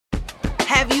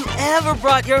Have you ever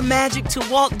brought your magic to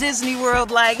Walt Disney World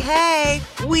like, hey,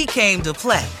 we came to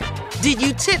play? Did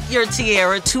you tip your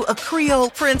tiara to a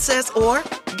Creole princess or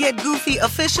get goofy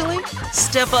officially?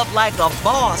 Step up like a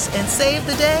boss and save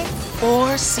the day?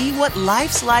 Or see what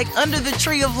life's like under the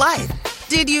tree of life?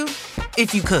 Did you?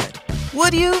 If you could.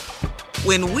 Would you?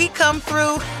 When we come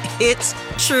through, it's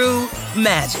true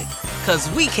magic. 'Cause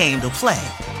we came to play.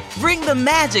 Bring the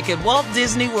magic at Walt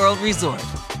Disney World Resort.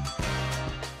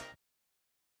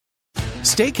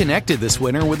 Stay connected this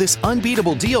winter with this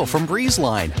unbeatable deal from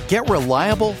BreezeLine. Get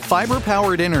reliable,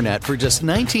 fiber-powered internet for just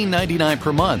 $19.99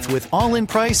 per month with all-in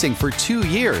pricing for 2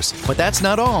 years. But that's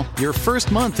not all. Your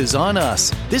first month is on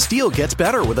us. This deal gets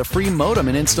better with a free modem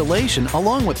and installation,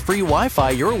 along with free Wi-Fi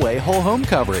your way whole home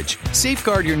coverage.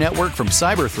 Safeguard your network from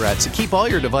cyber threats and keep all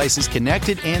your devices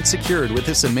connected and secured with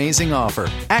this amazing offer.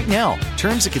 Act now.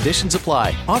 Terms and conditions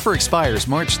apply. Offer expires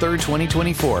March 3rd,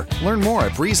 2024. Learn more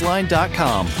at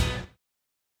breezeline.com.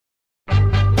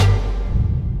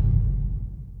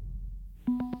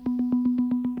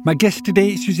 My guest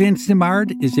today, Suzanne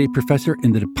Simard, is a professor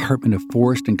in the Department of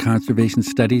Forest and Conservation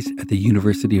Studies at the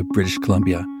University of British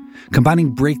Columbia. Combining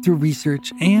breakthrough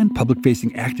research and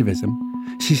public-facing activism,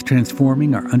 she's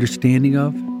transforming our understanding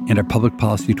of and our public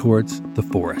policy towards the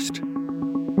forest.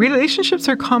 Relationships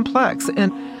are complex,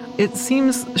 and it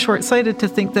seems short-sighted to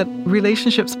think that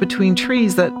relationships between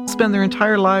trees that spend their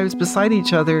entire lives beside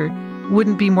each other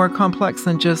wouldn't be more complex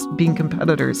than just being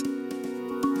competitors.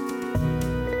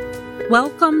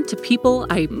 Welcome to People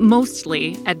I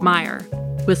Mostly Admire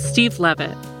with Steve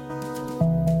Levitt.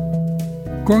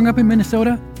 Growing up in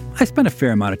Minnesota, I spent a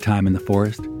fair amount of time in the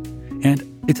forest, and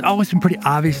it's always been pretty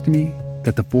obvious to me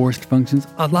that the forest functions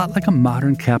a lot like a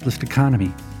modern capitalist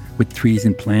economy, with trees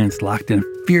and plants locked in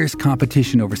a fierce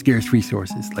competition over scarce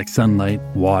resources like sunlight,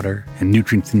 water, and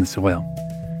nutrients in the soil.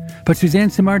 But Suzanne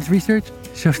Simard's research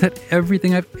shows that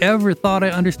everything I've ever thought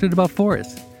I understood about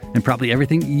forests, and probably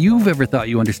everything you've ever thought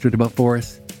you understood about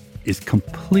forests, is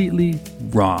completely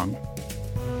wrong.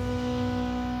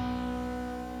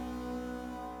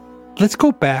 Let's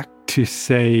go back to,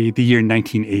 say, the year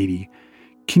 1980.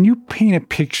 Can you paint a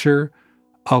picture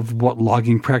of what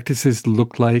logging practices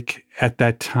looked like at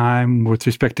that time with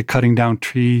respect to cutting down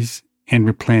trees and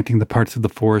replanting the parts of the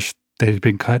forest that had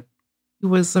been cut? It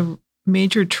was a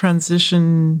major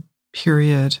transition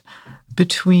period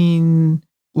between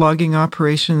logging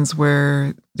operations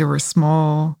where there were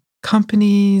small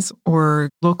companies or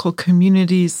local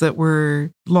communities that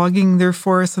were logging their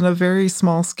forests on a very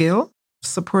small scale,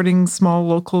 supporting small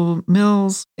local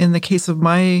mills. In the case of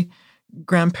my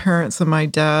grandparents and my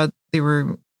dad, they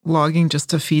were logging just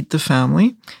to feed the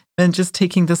family and just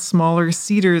taking the smaller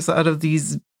cedars out of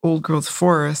these old growth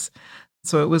forests.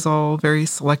 So it was all very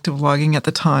selective logging at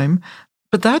the time.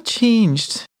 But that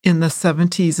changed in the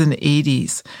 70s and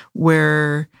 80s,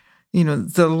 where,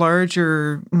 the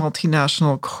larger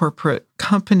multinational corporate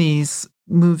companies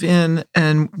move in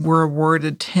and were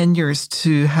awarded tenures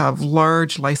to have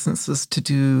large licenses to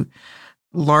do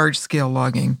large-scale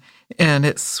logging. And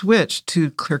it switched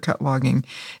to clear-cut logging.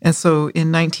 And so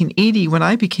in 1980, when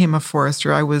I became a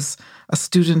forester, I was a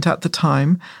student at the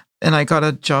time, and I got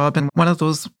a job in one of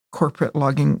those corporate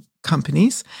logging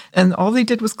companies, and all they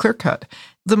did was clear cut.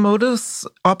 The modus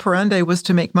operandi was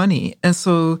to make money. And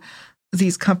so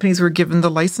these companies were given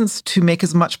the license to make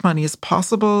as much money as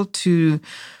possible, to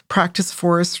practice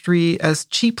forestry as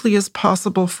cheaply as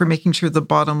possible for making sure the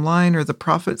bottom line or the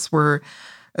profits were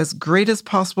as great as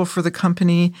possible for the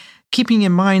company, keeping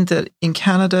in mind that in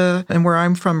Canada and where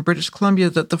I'm from, British Columbia,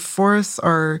 that the forests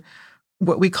are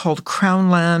what we called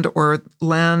crown land, or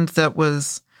land that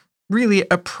was really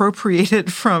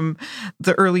appropriated from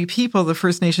the early people, the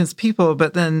First Nations people,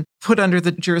 but then put under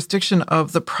the jurisdiction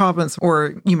of the province,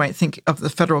 or you might think of the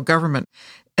federal government.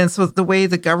 And so the way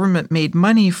the government made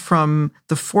money from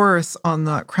the forests on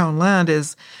that crown land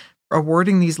is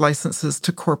awarding these licenses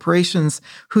to corporations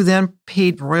who then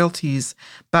paid royalties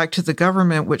back to the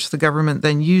government, which the government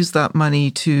then used that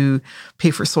money to pay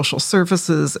for social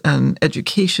services and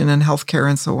education and healthcare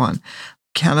and so on.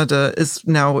 Canada is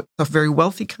now a very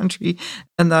wealthy country,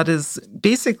 and that is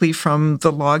basically from the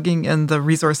logging and the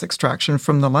resource extraction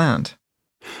from the land.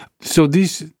 So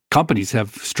these companies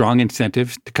have strong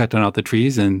incentives to cut down all the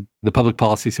trees, and the public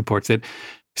policy supports it.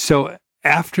 So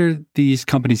after these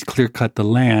companies clear cut the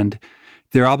land,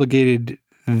 they're obligated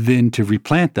then to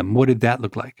replant them. What did that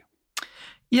look like?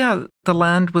 Yeah, the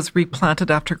land was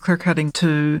replanted after clear cutting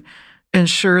to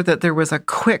ensure that there was a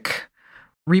quick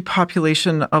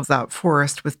repopulation of that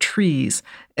forest with trees.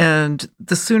 And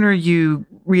the sooner you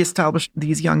reestablish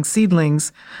these young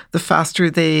seedlings, the faster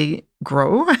they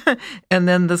grow, and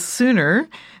then the sooner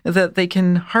that they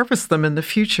can harvest them in the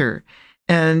future.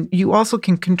 And you also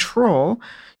can control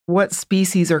what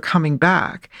species are coming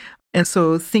back. And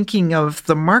so thinking of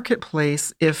the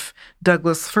marketplace, if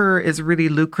Douglas fir is really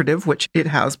lucrative, which it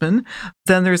has been,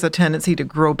 then there's a tendency to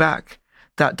grow back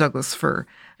that Douglas fir.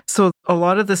 So a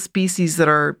lot of the species that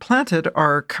are planted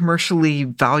are commercially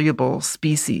valuable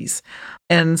species.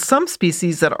 And some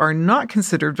species that are not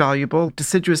considered valuable,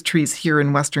 deciduous trees here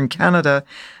in Western Canada,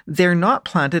 they're not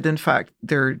planted. In fact,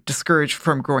 they're discouraged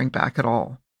from growing back at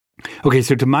all. Okay,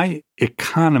 so to my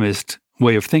economist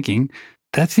way of thinking,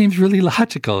 that seems really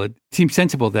logical. It seems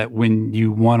sensible that when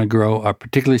you want to grow a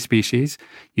particular species,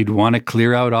 you'd want to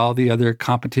clear out all the other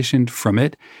competition from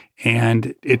it.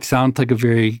 And it sounds like a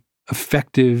very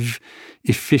effective,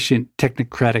 efficient,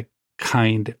 technocratic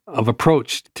kind of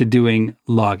approach to doing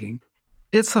logging.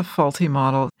 It's a faulty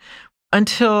model.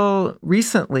 Until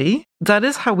recently, that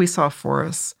is how we saw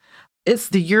forests. It's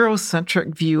the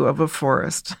Eurocentric view of a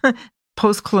forest.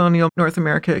 Post-colonial North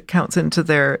America counts into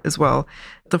there as well.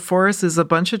 The forest is a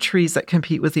bunch of trees that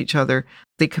compete with each other.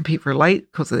 They compete for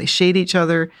light because they shade each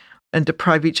other and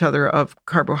deprive each other of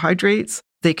carbohydrates.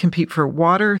 They compete for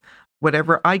water.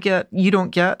 Whatever I get, you don't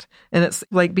get. And it's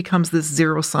like becomes this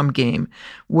zero-sum game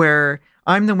where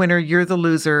I'm the winner, you're the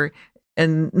loser,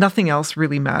 and nothing else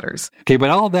really matters. Okay, but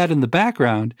all that in the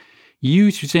background, you,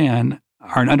 Suzanne,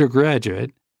 are an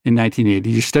undergraduate in 1980.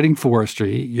 You're studying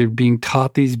forestry. You're being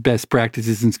taught these best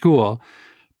practices in school.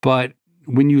 But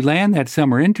when you land that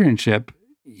summer internship,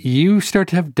 you start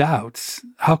to have doubts.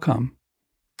 How come?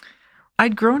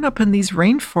 I'd grown up in these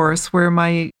rainforests where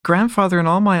my grandfather and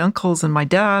all my uncles and my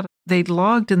dad, they'd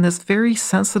logged in this very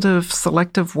sensitive,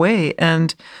 selective way.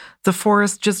 And the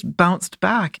forest just bounced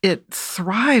back. It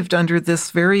thrived under this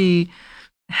very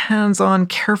hands-on,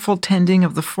 careful tending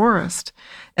of the forest.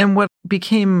 And what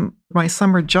became my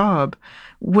summer job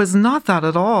was not that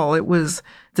at all. It was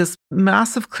this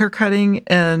massive clear cutting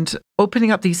and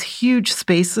opening up these huge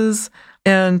spaces.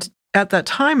 And at that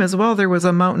time as well, there was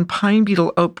a mountain pine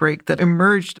beetle outbreak that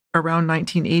emerged around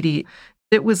 1980.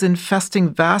 It was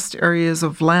infesting vast areas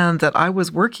of land that I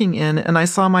was working in, and I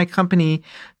saw my company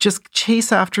just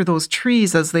chase after those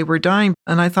trees as they were dying.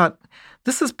 And I thought,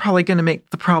 this is probably going to make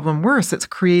the problem worse. It's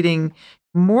creating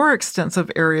more extensive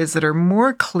areas that are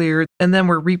more cleared, and then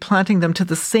we're replanting them to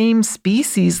the same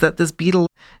species that this beetle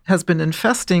has been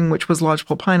infesting, which was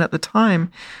lodgepole pine at the time.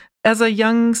 As a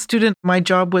young student, my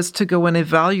job was to go and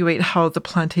evaluate how the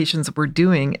plantations were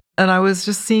doing. And I was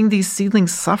just seeing these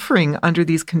seedlings suffering under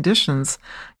these conditions.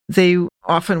 They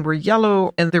often were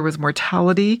yellow and there was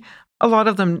mortality. A lot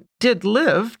of them did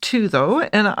live too, though.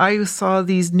 And I saw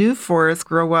these new forests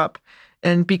grow up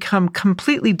and become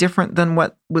completely different than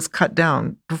what was cut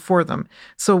down before them.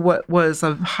 So what was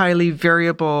a highly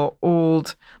variable,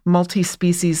 old,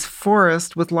 multi-species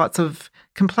forest with lots of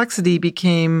complexity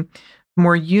became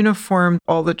more uniform.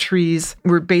 All the trees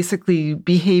were basically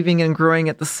behaving and growing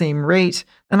at the same rate.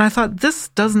 And I thought, this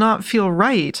does not feel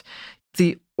right.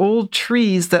 The old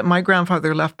trees that my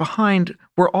grandfather left behind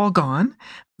were all gone.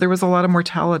 There was a lot of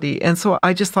mortality. And so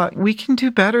I just thought, we can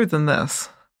do better than this.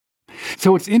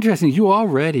 So it's interesting. You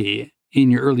already,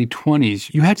 in your early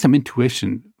 20s, you had some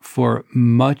intuition for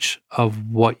much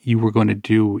of what you were going to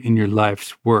do in your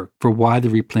life's work, for why the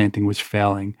replanting was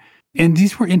failing. And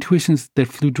these were intuitions that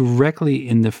flew directly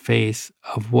in the face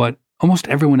of what almost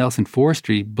everyone else in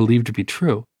forestry believed to be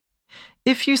true.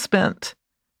 If you spent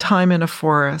time in a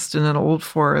forest, in an old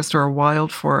forest or a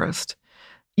wild forest,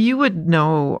 you would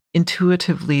know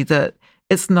intuitively that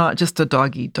it's not just a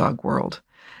dog-eat-dog world,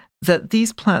 that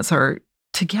these plants are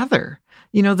together,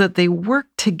 that they work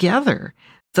together,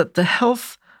 that the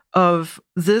health of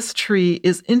this tree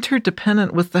is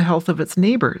interdependent with the health of its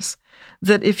neighbors,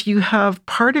 that if you have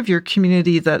part of your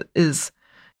community that is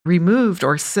removed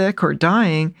or sick or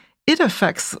dying, it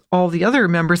affects all the other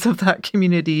members of that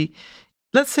community.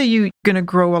 Let's say you're going to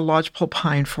grow a lodgepole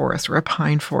pine forest or a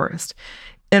pine forest.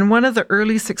 And one of the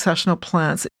early successional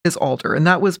plants is alder, and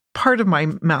that was part of my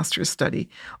master's study.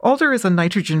 Alder is a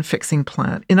nitrogen-fixing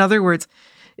plant. In other words,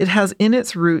 it has in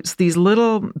its roots these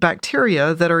little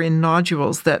bacteria that are in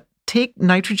nodules that take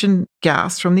nitrogen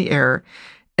gas from the air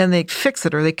and they fix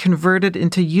it or they convert it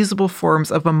into usable forms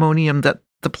of ammonium that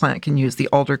the plant can use, the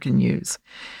alder can use.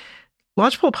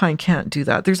 Lodgepole pine can't do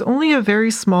that. There's only a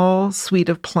very small suite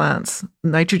of plants,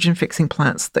 nitrogen-fixing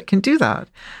plants, that can do that.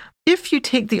 If you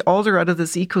take the alder out of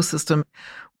this ecosystem,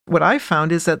 what I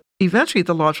found is that eventually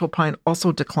the lodgepole pine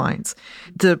also declines.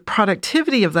 The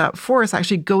productivity of that forest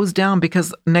actually goes down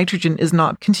because nitrogen is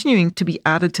not continuing to be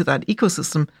added to that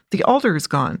ecosystem. The alder is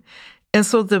gone. And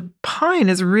so the pine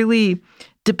is really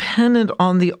dependent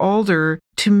on the alder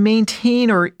to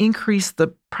maintain or increase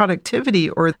the productivity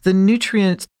or the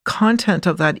nutrient content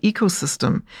of that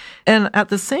ecosystem. And at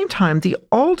the same time, the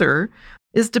alder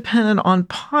is dependent on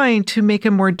pine to make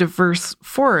a more diverse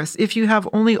forest. If you have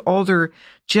only alder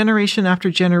generation after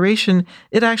generation,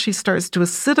 it actually starts to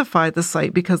acidify the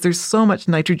site because there's so much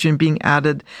nitrogen being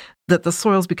added that the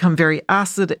soils become very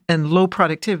acid and low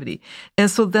productivity. And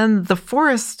so then the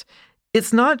forest,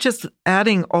 it's not just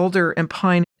adding alder and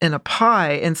pine in a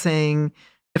pie and saying,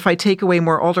 if I take away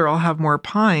more alder, I'll have more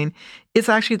pine. It's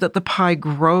actually that the pie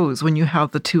grows when you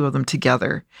have the two of them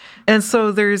together. And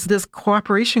so there's this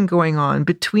cooperation going on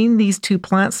between these two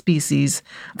plant species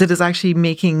that is actually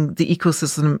making the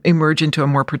ecosystem emerge into a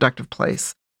more productive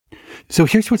place. So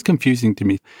here's what's confusing to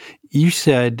me. You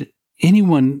said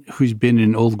anyone who's been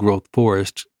in an old growth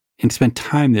forest and spent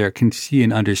time there can see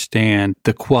and understand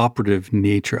the cooperative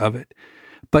nature of it.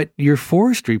 But your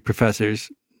forestry professors,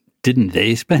 didn't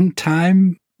they spend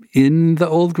time in the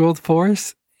old growth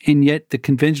forest? And yet the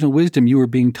conventional wisdom you were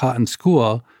being taught in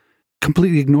school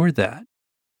completely ignored that.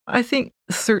 I think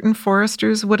certain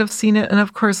foresters would have seen it. And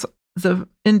of course, the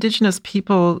indigenous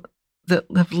people that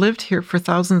have lived here for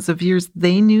thousands of years,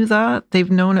 they knew that. They've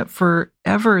known it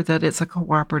forever that it's a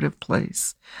cooperative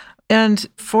place. And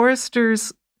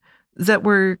foresters that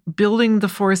were building the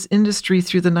forest industry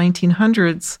through the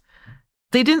 1900s,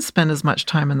 they didn't spend as much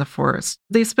time in the forest.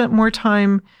 They spent more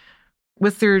time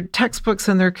with their textbooks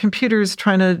and their computers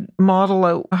trying to model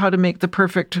out how to make the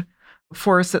perfect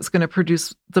forest that's going to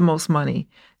produce the most money.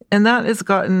 And that has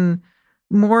gotten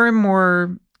more and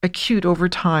more acute over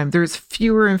time. There's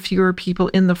fewer and fewer people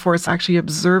in the forest actually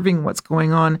observing what's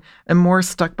going on and more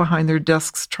stuck behind their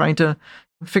desks trying to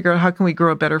figure out how can we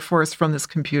grow a better forest from this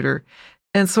computer.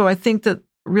 And so I think that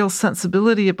real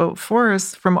sensibility about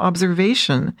forests from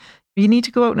observation, you need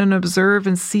to go out and observe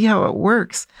and see how it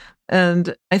works.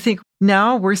 And I think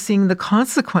now we're seeing the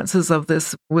consequences of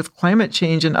this with climate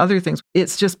change and other things.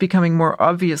 It's just becoming more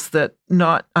obvious that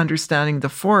not understanding the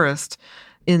forest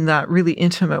in that really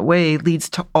intimate way leads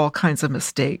to all kinds of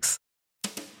mistakes.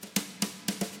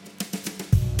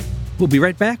 We'll be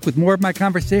right back with more of my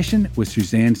conversation with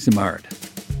Suzanne Simard.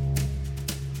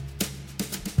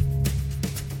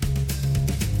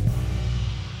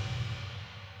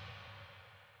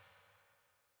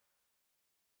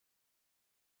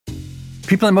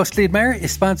 People I Mostly Admire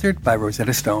is sponsored by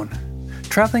Rosetta Stone.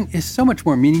 Traveling is so much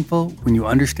more meaningful when you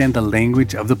understand the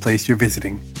language of the place you're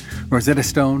visiting. Rosetta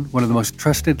Stone, one of the most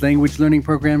trusted language learning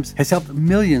programs, has helped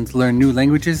millions learn new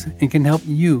languages and can help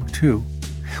you too.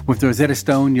 With Rosetta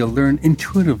Stone, you'll learn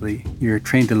intuitively. You're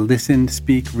trained to listen,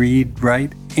 speak, read,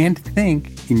 write, and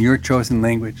think in your chosen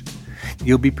language.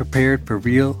 You'll be prepared for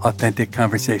real, authentic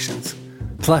conversations.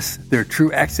 Plus, their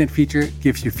True Accent feature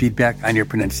gives you feedback on your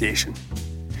pronunciation.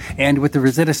 And with the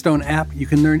Rosetta Stone app, you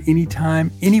can learn anytime,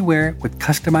 anywhere with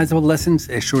customizable lessons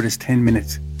as short as 10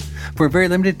 minutes. For a very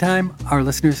limited time, our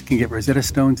listeners can get Rosetta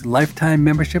Stone's lifetime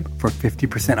membership for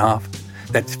 50% off.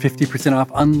 That's 50% off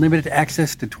unlimited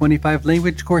access to 25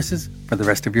 language courses for the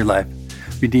rest of your life.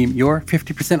 Redeem your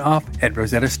 50% off at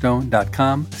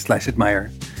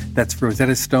rosettastone.com/admire. That's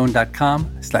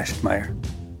rosettastone.com/admire.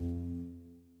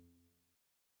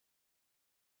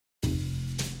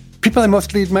 People I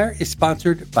Mostly Admire is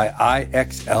sponsored by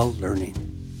IXL Learning.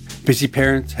 Busy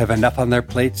parents have enough on their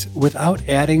plates without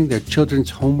adding their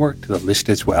children's homework to the list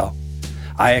as well.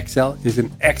 IXL is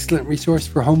an excellent resource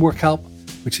for homework help,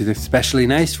 which is especially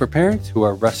nice for parents who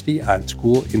are rusty on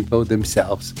school info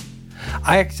themselves.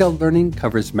 IXL Learning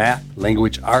covers math,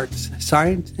 language arts,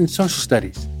 science, and social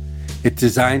studies. It's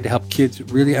designed to help kids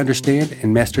really understand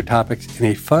and master topics in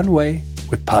a fun way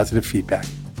with positive feedback.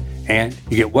 And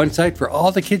you get one site for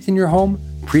all the kids in your home,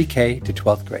 pre-K to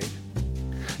 12th grade.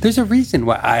 There's a reason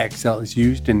why IXL is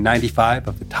used in 95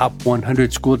 of the top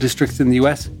 100 school districts in the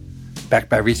U.S. Backed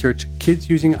by research, kids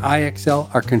using IXL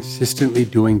are consistently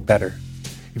doing better.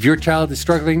 If your child is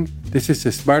struggling, this is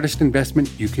the smartest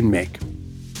investment you can make.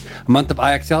 A month of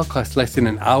IXL costs less than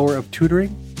an hour of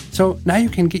tutoring, so now you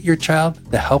can get your child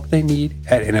the help they need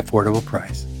at an affordable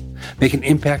price. Make an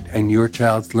impact on your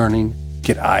child's learning.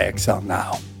 Get IXL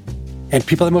now. And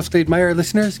People I Mostly Admire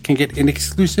listeners can get an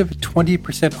exclusive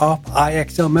 20% off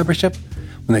IXL membership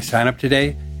when they sign up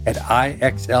today at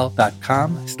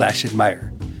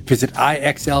IXL.com/admire. Visit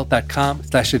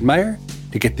IXL.com/admire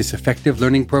to get this effective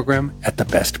learning program at the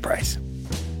best price.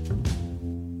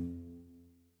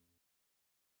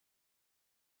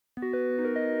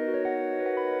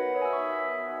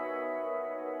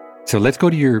 So let's go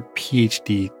to your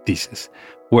PhD thesis,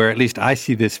 where at least I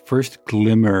see this first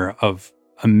glimmer of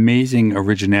amazing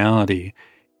originality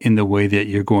in the way that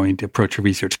you're going to approach your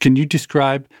research. Can you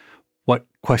describe what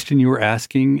question you were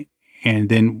asking and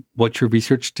then what your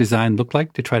research design looked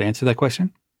like to try to answer that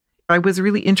question? I was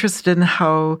really interested in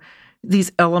how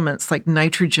these elements like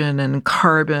nitrogen and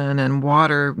carbon and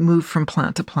water move from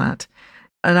plant to plant.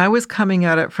 And I was coming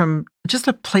at it from just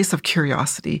a place of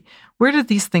curiosity. Where did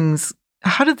these things,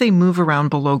 how did they move around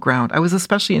below ground? I was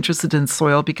especially interested in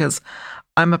soil because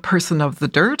I'm a person of the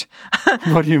dirt.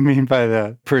 What do you mean by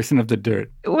the person of the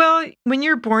dirt? Well, when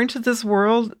you're born to this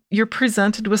world, you're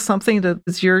presented with something that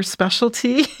is your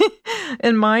specialty.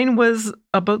 And mine was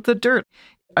about the dirt.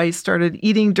 I started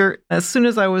eating dirt as soon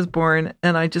as I was born,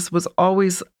 and I just was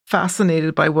always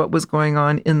fascinated by what was going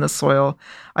on in the soil.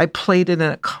 I played in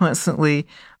it constantly.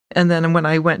 And then when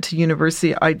I went to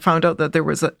university, I found out that there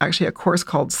was actually a course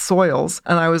called Soils,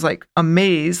 and I was like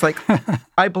amazed, like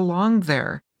I belonged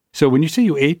there. So when you say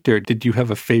you ate dirt, did you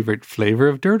have a favorite flavor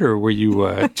of dirt, or were you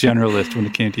a generalist when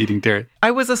it came to eating dirt?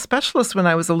 I was a specialist when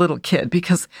I was a little kid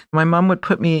because my mom would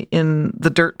put me in the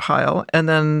dirt pile, and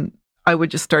then I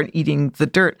would just start eating the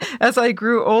dirt. As I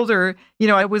grew older,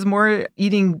 I was more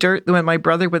eating dirt when my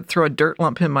brother would throw a dirt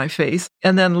lump in my face.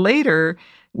 And then later,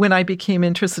 when I became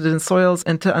interested in soils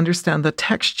and to understand the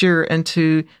texture and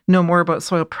to know more about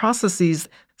soil processes,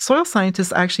 soil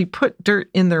scientists actually put dirt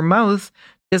in their mouth.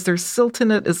 Is there silt in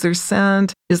it? Is there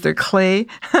sand? Is there clay?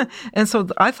 And so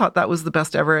I thought that was the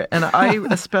best ever. And I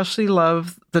especially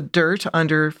love the dirt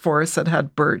under forests that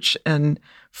had birch and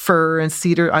fir and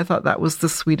cedar. I thought that was the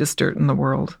sweetest dirt in the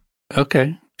world.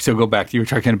 Okay. So go back. You were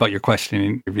talking about your question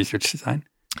in your research design.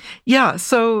 Yeah.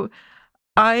 So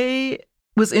I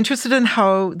was interested in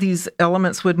how these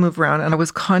elements would move around. And I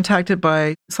was contacted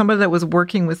by somebody that was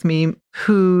working with me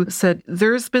who said,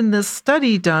 there's been this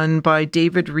study done by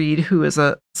David Reed, who is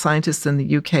a scientist in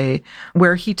the UK,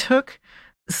 where he took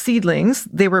seedlings,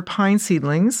 they were pine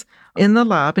seedlings, in the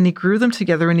lab, and he grew them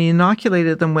together and he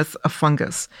inoculated them with a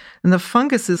fungus. And the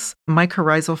fungus is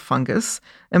mycorrhizal fungus.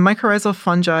 And mycorrhizal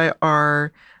fungi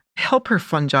are helper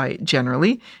fungi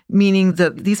generally, meaning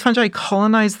that these fungi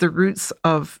colonize the roots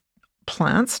of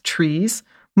plants, trees.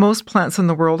 Most plants in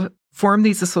the world form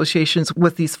these associations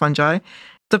with these fungi.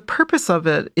 The purpose of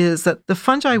it is that the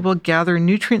fungi will gather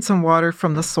nutrients and water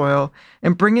from the soil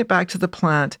and bring it back to the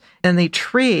plant, and they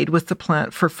trade with the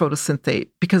plant for photosynthate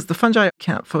because the fungi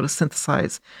can't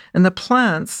photosynthesize. And the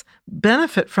plants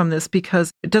benefit from this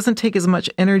because it doesn't take as much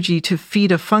energy to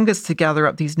feed a fungus to gather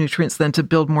up these nutrients than to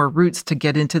build more roots to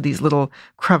get into these little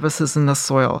crevices in the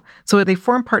soil. So they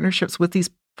form partnerships with these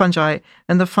fungi,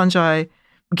 and the fungi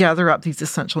gather up these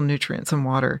essential nutrients and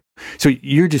water. So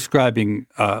you're describing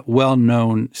a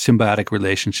well-known symbiotic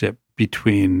relationship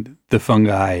between the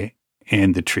fungi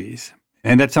and the trees.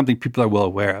 And that's something people are well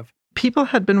aware of. People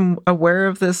had been aware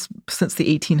of this since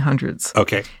the 1800s.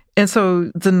 Okay. And so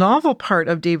the novel part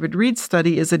of David Reed's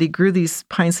study is that he grew these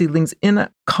pine seedlings in a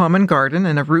common garden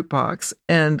in a root box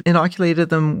and inoculated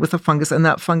them with a fungus, and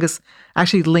that fungus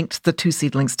actually linked the two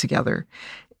seedlings together.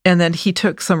 And then he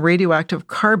took some radioactive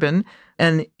carbon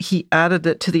and he added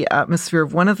it to the atmosphere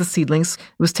of one of the seedlings.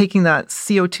 It was taking that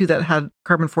CO2 that had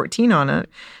carbon-14 on it.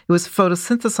 It was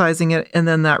photosynthesizing it, and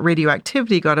then that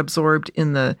radioactivity got absorbed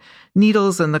in the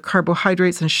needles and the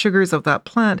carbohydrates and sugars of that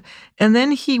plant. And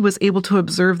then he was able to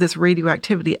observe this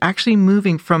radioactivity actually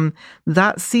moving from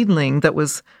that seedling that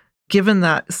was given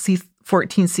that C14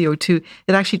 CO2,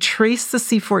 it actually traced the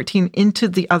C14 into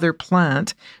the other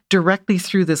plant directly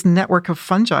through this network of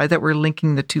fungi that were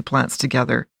linking the two plants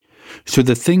together. So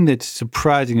the thing that's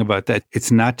surprising about that,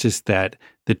 it's not just that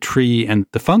the tree and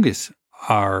the fungus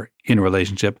are in a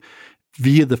relationship.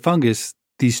 Via the fungus,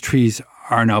 these trees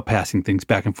are now passing things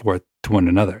back and forth to one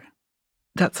another.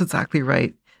 That's exactly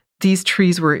right. These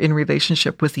trees were in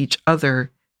relationship with each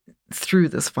other through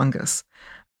this fungus.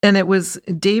 And it was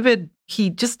David, he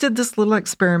just did this little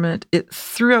experiment. It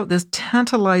threw out this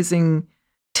tantalizing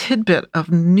tidbit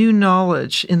of new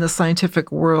knowledge in the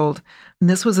scientific world. And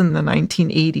this was in the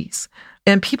 1980s.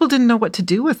 And people didn't know what to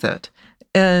do with it.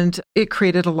 And it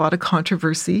created a lot of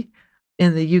controversy.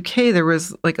 In the UK, there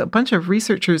was like a bunch of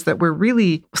researchers that were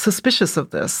really suspicious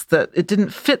of this, that it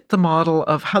didn't fit the model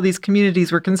of how these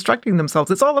communities were constructing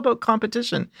themselves. It's all about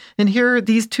competition. And here,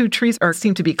 these two trees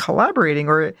seem to be collaborating,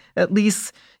 or at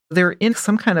least they're in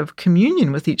some kind of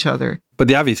communion with each other. But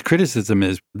the obvious criticism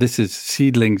is this is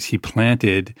seedlings he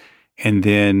planted and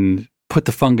then put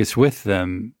the fungus with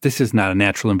them. This is not a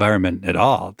natural environment at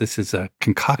all. This is a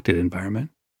concocted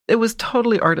environment. It was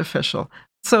totally artificial.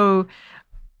 So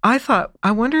I thought,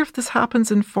 I wonder if this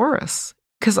happens in forests.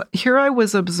 Because here I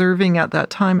was observing at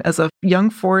that time as a young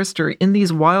forester in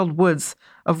these wild woods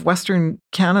of Western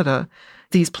Canada,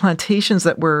 these plantations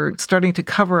that were starting to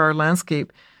cover our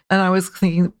landscape. And I was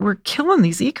thinking, we're killing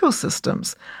these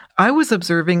ecosystems. I was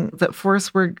observing that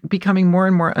forests were becoming more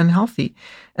and more unhealthy.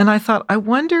 And I thought, I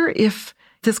wonder if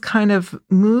this kind of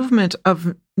movement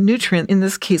of nutrient, in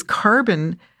this case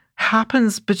carbon,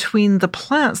 happens between the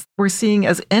plants we're seeing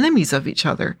as enemies of each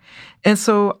other. And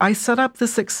so I set up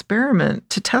this experiment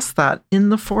to test that in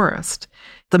the forest.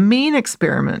 The main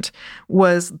experiment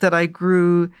was that I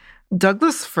grew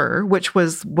Douglas fir, which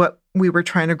was what we were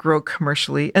trying to grow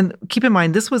commercially. And keep in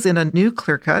mind, this was in a new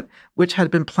clear cut, which had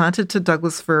been planted to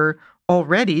Douglas fir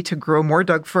already to grow more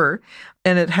Doug fir.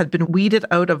 And it had been weeded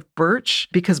out of birch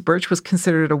because birch was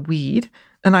considered a weed.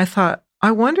 And I thought,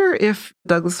 I wonder if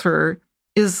Douglas fir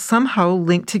is somehow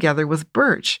linked together with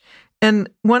birch. And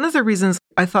one of the reasons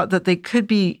I thought that they could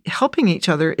be helping each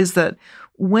other is that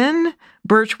when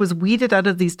birch was weeded out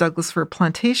of these Douglas fir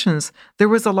plantations, there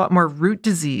was a lot more root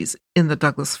disease in the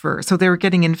Douglas fir. So they were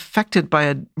getting infected by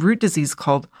a root disease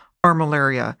called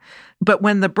armillaria. But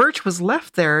when the birch was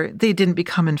left there, they didn't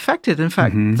become infected. In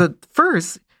fact, the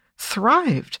firs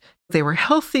thrived. They were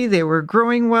healthy, they were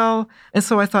growing well. And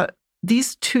so I thought,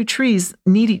 these two trees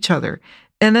need each other.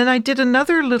 And then I did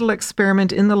another little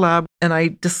experiment in the lab, and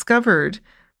I discovered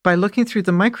by looking through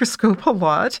the microscope a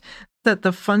lot that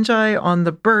the fungi on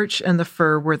the birch and the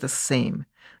fir were the same.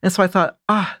 And so I thought,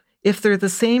 if they're the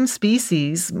same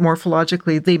species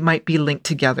morphologically, they might be linked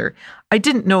together. I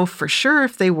didn't know for sure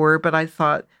if they were, but I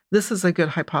thought this is a good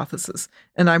hypothesis.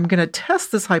 And I'm going to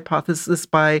test this hypothesis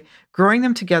by growing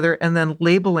them together and then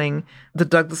labeling the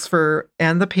Douglas fir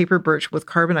and the paper birch with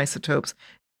carbon isotopes.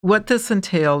 What this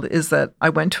entailed is that I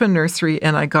went to a nursery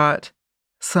and I got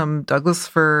some Douglas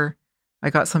fir, I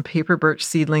got some paper birch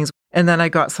seedlings, and then I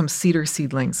got some cedar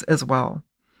seedlings as well.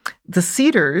 The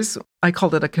cedars, I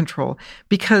called it a control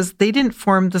because they didn't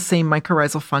form the same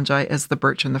mycorrhizal fungi as the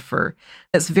birch and the fir.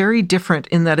 It's very different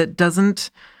in that it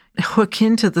doesn't hook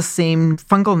into the same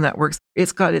fungal networks.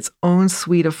 It's got its own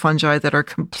suite of fungi that are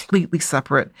completely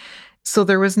separate. So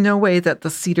there was no way that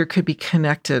the cedar could be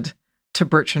connected to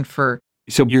birch and fir.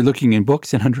 So you're looking in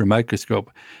books and under a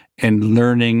microscope and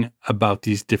learning about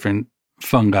these different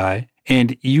fungi.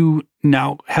 And you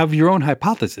now have your own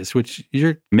hypothesis, which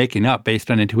you're making up based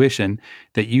on intuition,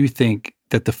 that you think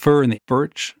that the fir and the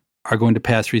birch are going to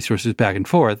pass resources back and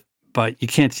forth, but you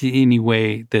can't see any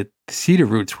way that the cedar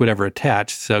roots would ever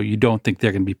attach, so you don't think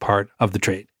they're going to be part of the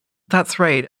trait. That's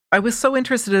right. I was so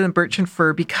interested in birch and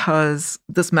fir because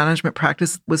this management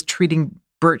practice was treating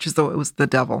birch as though it was the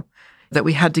devil, that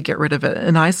we had to get rid of it.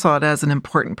 And I saw it as an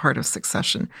important part of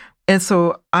succession. And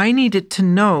so I needed to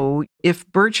know if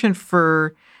birch and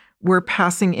fir were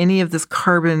passing any of this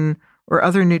carbon or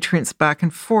other nutrients back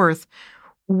and forth.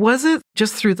 Was it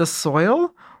just through the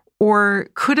soil, or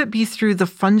could it be through the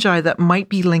fungi that might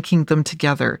be linking them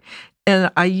together?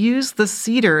 And I used the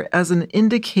cedar as an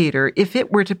indicator. If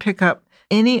it were to pick up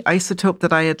any isotope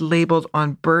that I had labeled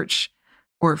on birch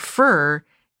or fir,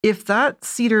 if that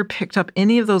cedar picked up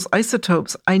any of those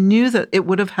isotopes, I knew that it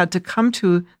would have had to come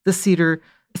to the cedar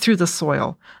through the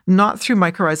soil, not through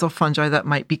mycorrhizal fungi that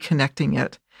might be connecting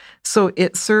it. So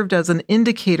it served as an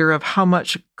indicator of how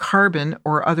much carbon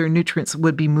or other nutrients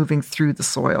would be moving through the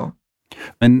soil.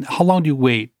 And how long do you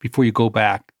wait before you go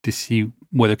back to see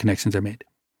whether connections are made?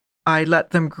 I let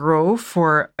them grow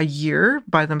for a year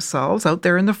by themselves out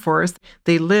there in the forest.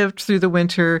 They lived through the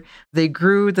winter. They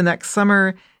grew the next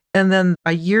summer. And then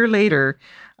a year later,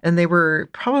 and they were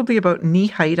probably about knee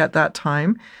height at that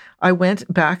time, I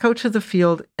went back out to the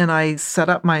field and I set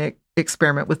up my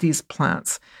experiment with these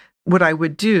plants. What I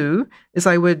would do is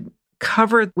I would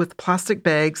cover it with plastic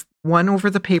bags, one over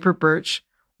the paper birch,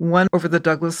 one over the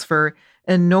Douglas fir,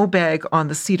 and no bag on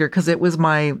the cedar because it was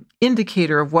my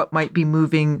indicator of what might be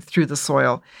moving through the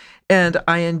soil. And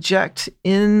I inject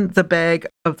in the bag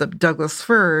of the Douglas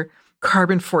fir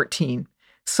carbon-14.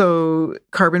 So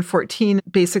carbon-14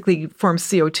 basically forms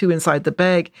CO2 inside the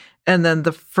bag, and then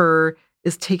the fir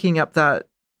is taking up that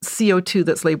CO2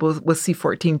 that's labeled with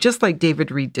C14, just like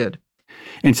David Reed did.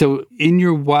 And so in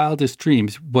your wildest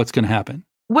dreams, what's going to happen?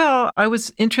 Well, I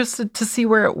was interested to see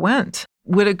where it went.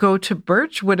 Would it go to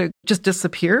birch? Would it just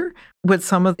disappear? Would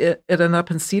some of it end up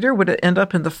in cedar? Would it end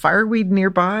up in the fireweed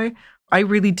nearby? I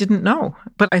really didn't know.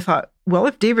 But I thought, well,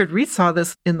 if David Reed saw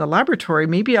this in the laboratory,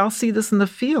 maybe I'll see this in the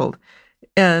field.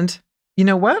 And you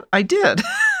know what? I did.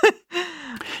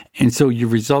 And so your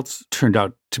results turned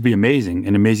out to be amazing,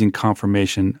 an amazing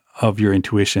confirmation of your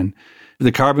intuition.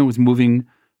 The carbon was moving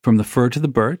from the fir to the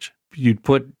birch. You'd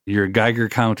put your Geiger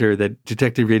counter that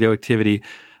detected radioactivity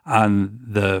on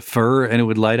the fir and it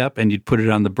would light up, and you'd put it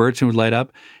on the birch and it would light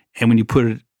up. And when you put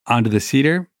it onto the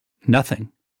cedar,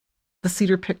 nothing. The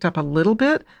cedar picked up a little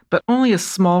bit, but only a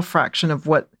small fraction of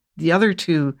what the other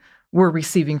two were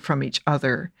receiving from each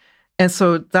other. And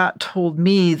so that told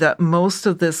me that most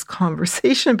of this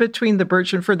conversation between the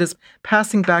birch and fir, this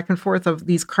passing back and forth of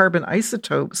these carbon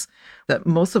isotopes, that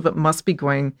most of it must be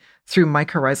going through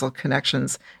mycorrhizal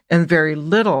connections, and very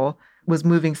little was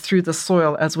moving through the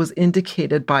soil as was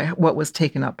indicated by what was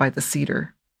taken up by the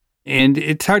cedar. And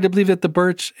it's hard to believe that the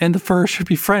birch and the fir should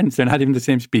be friends. They're not even the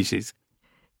same species.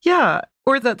 Yeah,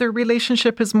 or that their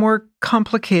relationship is more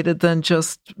complicated than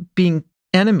just being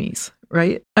enemies,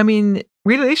 right? I mean,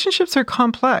 relationships are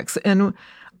complex, and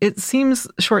it seems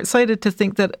short-sighted to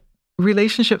think that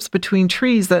relationships between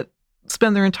trees that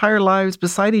spend their entire lives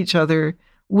beside each other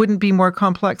wouldn't be more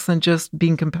complex than just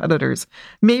being competitors.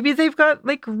 Maybe they've got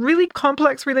like really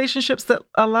complex relationships that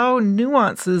allow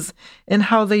nuances in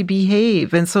how they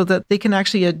behave, and so that they can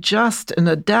actually adjust and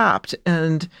adapt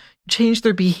and change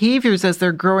their behaviors as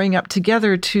they're growing up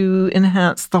together to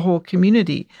enhance the whole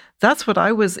community. That's what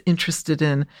I was interested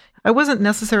in. I wasn't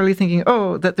necessarily thinking,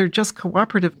 oh, that they're just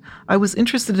cooperative. I was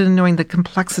interested in knowing the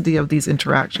complexity of these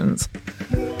interactions.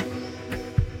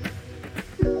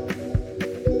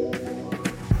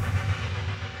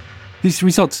 These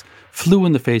results flew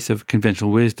in the face of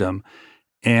conventional wisdom.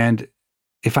 And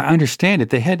if I understand it,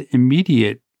 they had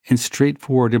immediate and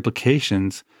straightforward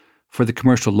implications for the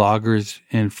commercial loggers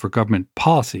and for government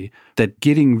policy, that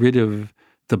getting rid of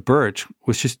the birch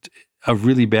was just a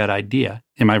really bad idea.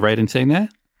 Am I right in saying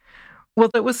that? Well,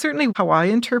 that was certainly how I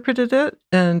interpreted it,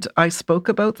 and I spoke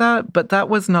about that, but that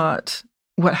was not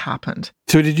what happened.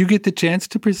 So did you get the chance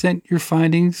to present your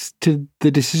findings to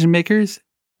the decision makers?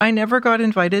 I never got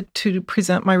invited to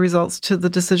present my results to the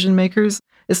decision makers.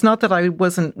 It's not that I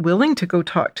wasn't willing to go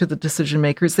talk to the decision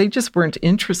makers. They just weren't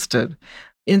interested.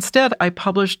 Instead, I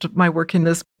published my work in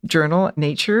this journal,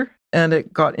 Nature, and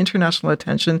it got international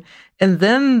attention. And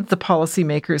then the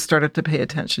policymakers started to pay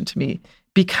attention to me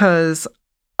because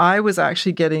I was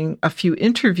actually getting a few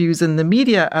interviews in the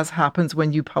media, as happens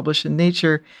when you publish in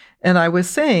Nature. And I was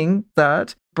saying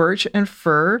that birch and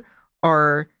fir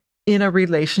are in a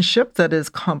relationship that is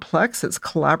complex, it's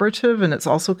collaborative, and it's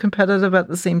also competitive at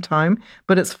the same time,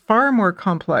 but it's far more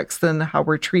complex than how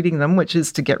we're treating them, which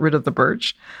is to get rid of the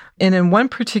birch. And in one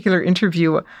particular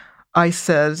interview, I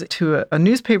said to a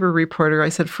newspaper reporter, I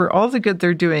said, for all the good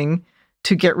they're doing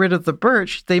to get rid of the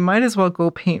birch, they might as well go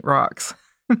paint rocks.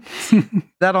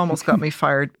 That almost got me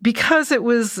fired because it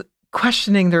was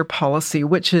questioning their policy,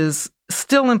 which is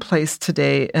still in place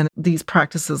today, and these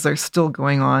practices are still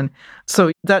going on.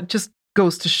 So that just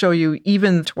goes to show you,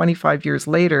 even 25 years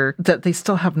later, that they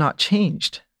still have not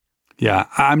changed. Yeah,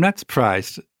 I'm not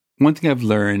surprised. One thing I've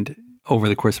learned over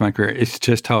the course of my career is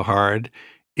just how hard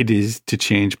it is to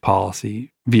change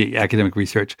policy via academic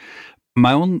research.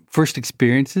 My own first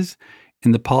experiences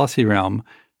in the policy realm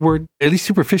were, at least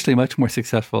superficially, much more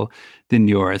successful than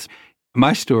yours.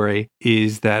 My story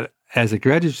is that as a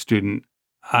graduate student,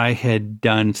 I had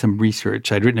done some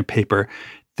research. I'd written a paper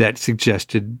that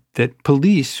suggested that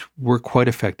police were quite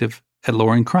effective at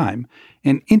lowering crime.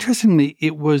 And interestingly,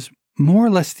 it was more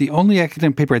or less the only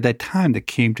academic paper at that time that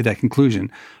came to that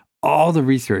conclusion. All the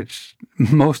research,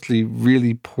 mostly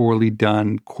really poorly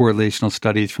done correlational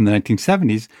studies from the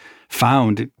 1970s,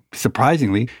 found,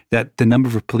 surprisingly, that the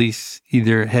number of police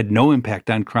either had no impact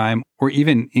on crime or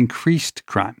even increased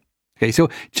crime. Okay, so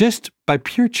just by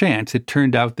pure chance, it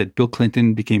turned out that Bill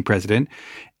Clinton became president,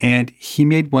 and he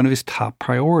made one of his top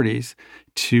priorities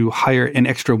to hire an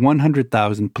extra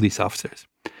 100,000 police officers.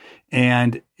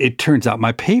 And it turns out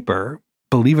my paper,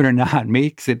 believe it or not,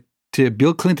 makes it to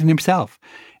Bill Clinton himself.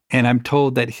 And I'm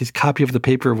told that his copy of the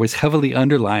paper was heavily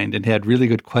underlined and had really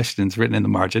good questions written in the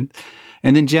margin.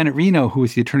 And then Janet Reno, who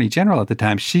was the Attorney General at the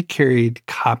time, she carried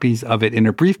copies of it in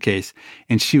her briefcase,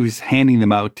 and she was handing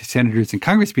them out to senators and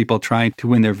congresspeople trying to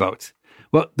win their votes.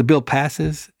 Well, the bill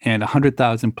passes, and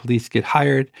 100,000 police get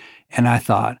hired, and I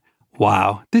thought,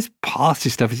 wow, this policy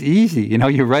stuff is easy. You know,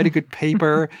 you write a good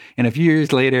paper, and a few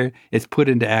years later, it's put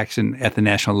into action at the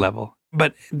national level.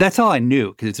 But that's all I knew,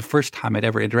 because it's the first time I'd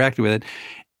ever interacted with it.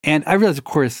 And I realized, of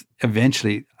course,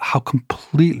 eventually how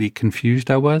completely confused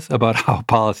I was about how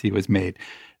policy was made.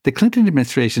 The Clinton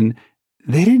administration,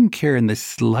 they didn't care in the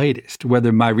slightest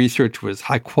whether my research was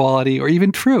high quality or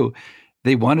even true.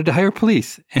 They wanted to hire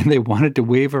police, and they wanted to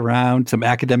wave around some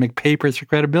academic papers for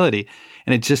credibility.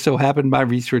 And it just so happened my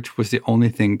research was the only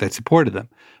thing that supported them.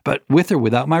 But with or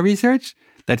without my research,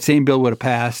 that same bill would have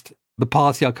passed. The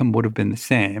policy outcome would have been the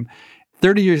same.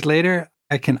 30 years later,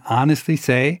 I can honestly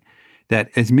say that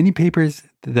as many papers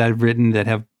that I've written that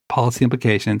have policy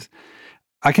implications,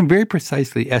 I can very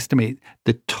precisely estimate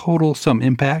the total sum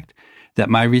impact that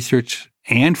my research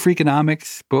and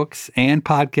Freakonomics books and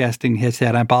podcasting has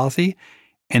had on policy,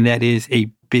 and that is a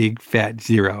big fat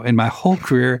zero. In my whole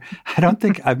career, I don't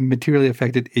think I've materially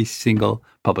affected a single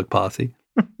public policy.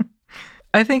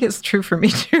 I think it's true for me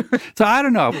too. So I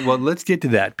don't know. Well, let's get to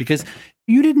that, because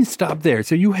you didn't stop there.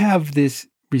 So you have this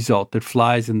result that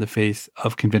flies in the face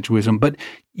of conventional wisdom, but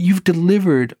you've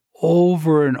delivered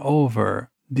over and over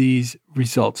these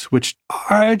results, which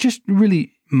are just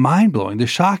really mind-blowing. They're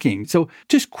shocking. So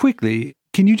just quickly,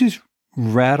 can you just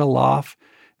rattle off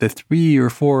the 3 or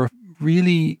 4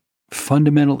 really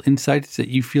fundamental insights that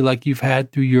you feel like you've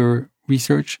had through your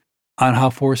research on how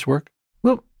forests work?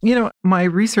 Well, my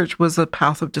research was a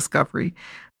path of discovery.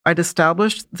 I'd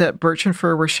established that birch and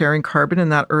fir were sharing carbon in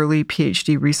that early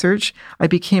PhD research. I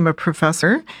became a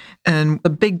professor, and a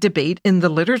big debate in the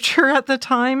literature at the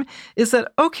time is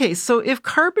that, okay, so if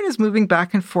carbon is moving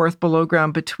back and forth below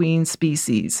ground between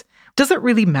species, does it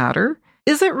really matter?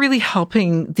 Is it really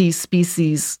helping these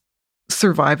species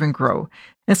survive and grow?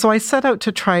 And so I set out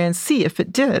to try and see if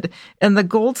it did. And the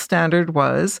gold standard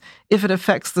was, if it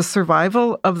affects the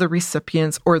survival of the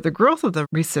recipients or the growth of the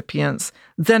recipients,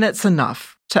 then it's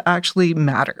enough to actually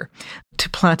matter to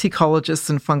plant ecologists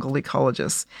and fungal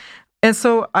ecologists. And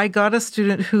so I got a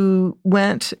student who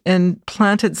went and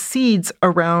planted seeds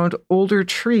around older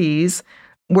trees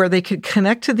where they could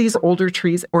connect to these older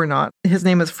trees or not. His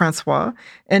name is Francois,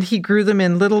 and he grew them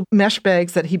in little mesh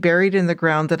bags that he buried in the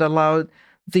ground that allowed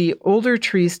the older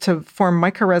trees to form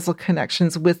mycorrhizal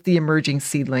connections with the emerging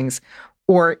seedlings,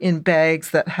 or in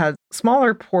bags that had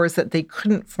smaller pores that they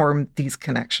couldn't form these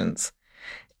connections.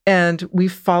 And we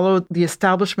followed the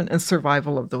establishment and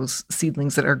survival of those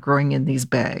seedlings that are growing in these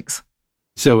bags.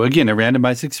 So again, a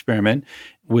randomized experiment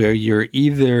where you're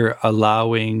either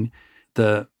allowing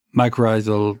the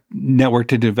mycorrhizal network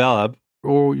to develop,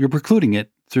 or you're precluding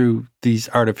it through these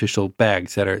artificial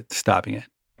bags that are stopping it.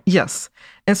 Yes.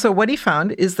 And so what he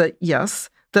found is that,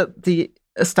 yes, that the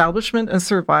establishment and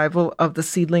survival of the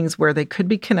seedlings where they could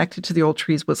be connected to the old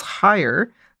trees was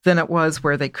higher than it was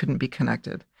where they couldn't be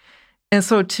connected. And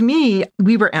so to me,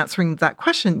 we were answering that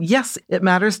question. Yes, it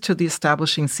matters to the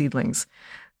establishing seedlings.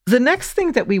 The next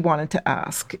thing that we wanted to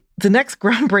ask, the next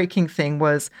groundbreaking thing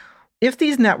was, if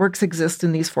these networks exist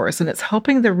in these forests and it's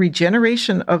helping the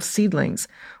regeneration of seedlings,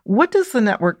 what does the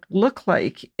network look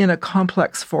like in a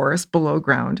complex forest below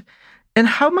ground? And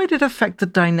how might it affect the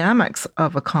dynamics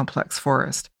of a complex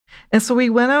forest? And so we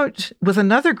went out with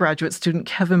another graduate student,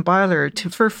 Kevin Byler, to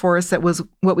fir forest that was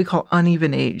what we call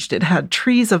uneven aged. It had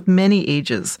trees of many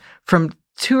ages, from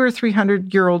 200 or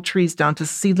 300-year-old trees down to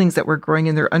seedlings that were growing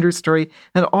in their understory,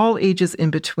 and all ages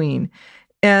in between.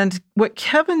 And what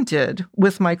Kevin did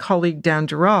with my colleague Dan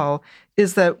Dural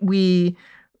is that we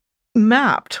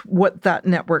mapped what that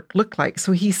network looked like.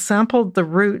 So he sampled the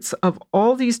roots of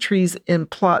all these trees in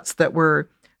plots that were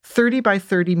 30 by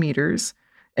 30 meters.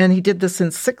 And he did this in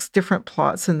 6 different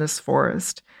plots in this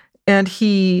forest. And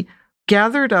he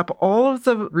gathered up all of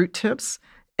the root tips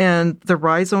and the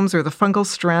rhizomes, or the fungal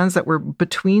strands that were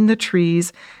between the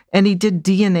trees, and he did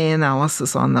DNA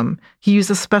analysis on them. He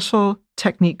used a special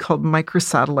technique called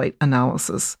microsatellite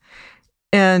analysis.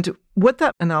 And what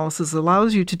that analysis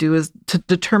allows you to do is to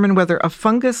determine whether a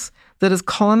fungus that is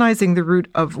colonizing the root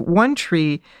of one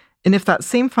tree, and if that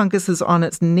same fungus is on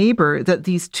its neighbor, that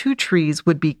these 2 trees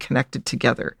would be connected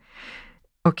together.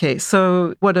 Okay,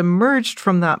 so what emerged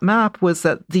from that map was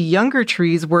that the younger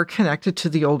trees were connected to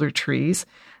the older trees,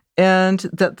 and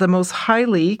that the most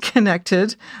highly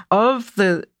connected of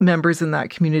the members in that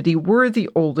community were the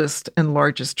oldest and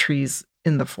largest trees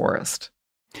in the forest.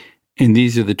 And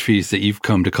these are the trees that you've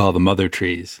come to call the mother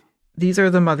trees. These are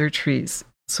the mother trees.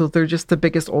 So they're just the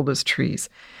biggest, oldest trees.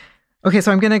 Okay,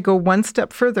 so I'm going to go one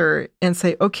step further and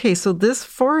say, okay, so this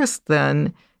forest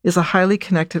then is a highly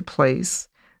connected place,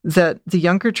 that the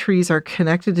younger trees are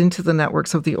connected into the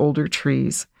networks of the older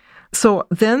trees. So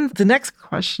then the next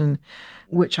question,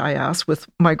 which I asked with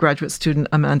my graduate student,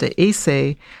 Amanda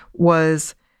Asay,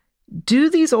 was, do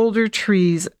these older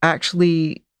trees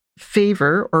actually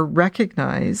favor or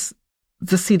recognize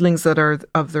the seedlings that are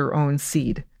of their own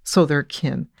seed, so their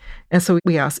kin? And so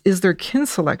we asked, is there kin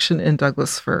selection in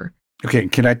Douglas fir? Okay,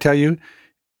 can I tell you,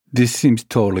 this seems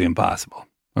totally impossible.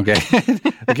 Okay.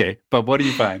 Okay. But what do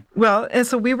you find? Well, and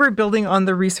so we were building on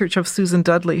the research of Susan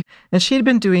Dudley, and she had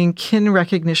been doing kin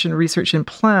recognition research in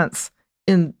plants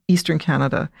in Eastern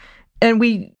Canada. And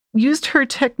we used her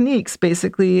techniques,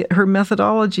 basically her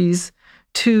methodologies,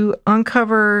 to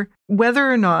uncover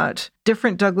whether or not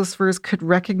different Douglas firs could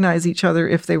recognize each other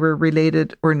if they were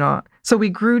related or not. So we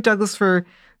grew Douglas fir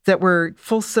that were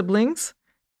full siblings,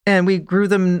 and we grew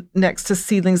them next to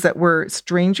seedlings that were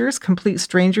strangers, complete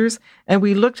strangers. And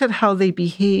we looked at how they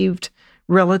behaved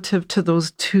relative to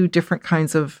those two different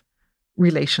kinds of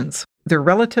relations. They're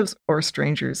relatives or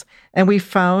strangers. And we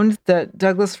found that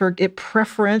Douglas fir, it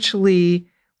preferentially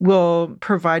will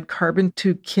provide carbon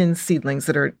to kin seedlings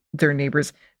that are their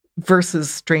neighbors versus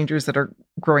strangers that are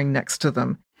growing next to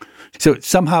them. So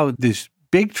somehow this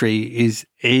big tree is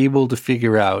able to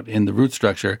figure out in the root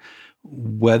structure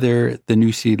whether the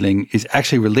new seedling is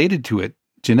actually related to it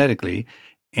genetically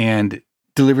and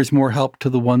delivers more help to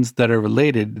the ones that are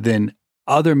related than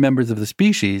other members of the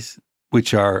species,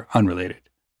 which are unrelated.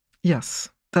 Yes,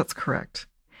 that's correct.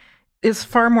 It's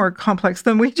far more complex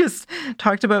than we just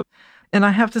talked about. And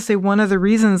I have to say, one of the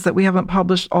reasons that we haven't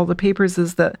published all the papers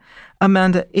is that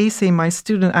Amanda Acey, my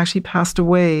student, actually passed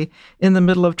away in the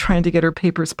middle of trying to get her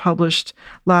papers published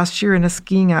last year in a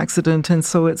skiing accident. And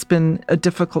so it's been a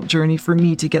difficult journey for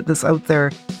me to get this out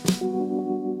there.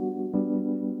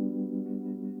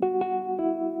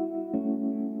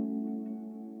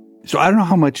 So I don't know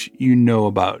how much you know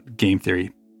about game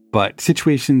theory, but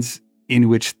situations in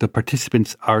which the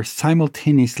participants are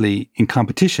simultaneously in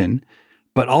competition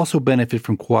but also benefit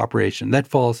from cooperation, that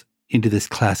falls into this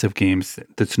class of games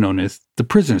that's known as the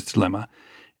prisoner's dilemma.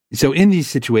 So in these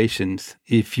situations,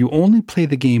 if you only play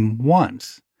the game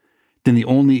once, then the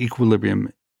only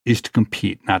equilibrium is to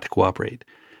compete, not to cooperate.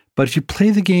 But if you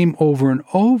play the game over and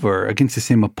over against the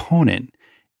same opponent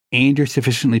and you're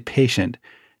sufficiently patient,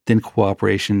 then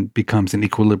cooperation becomes an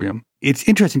equilibrium. It's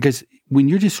interesting because when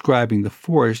you're describing the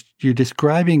forest, you're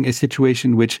describing a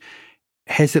situation which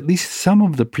has at least some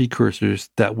of the precursors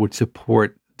that would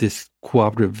support this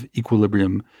cooperative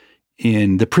equilibrium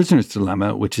in the prisoner's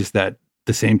dilemma, which is that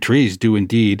the same trees do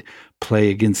indeed play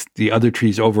against the other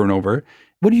trees over and over.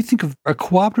 What do you think of a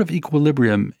cooperative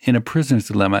equilibrium in a prisoner's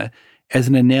dilemma as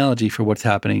an analogy for what's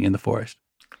happening in the forest?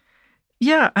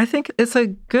 Yeah, I think it's a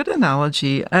good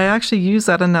analogy. I actually use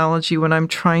that analogy when I'm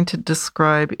trying to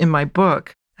describe in my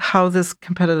book how this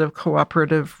competitive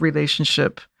cooperative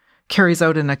relationship carries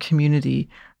out in a community.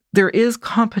 There is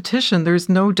competition, there's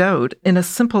no doubt, in a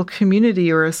simple community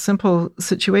or a simple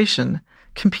situation.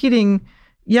 Competing,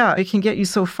 yeah, it can get you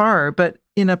so far, but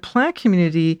in a plant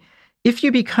community, if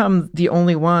you become the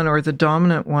only one or the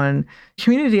dominant one,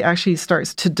 community actually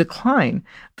starts to decline.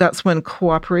 That's when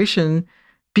cooperation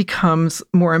becomes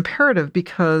more imperative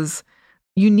because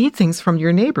you need things from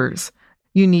your neighbors.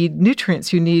 You need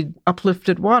nutrients, you need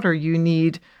uplifted water, you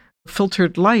need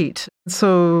filtered light.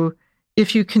 So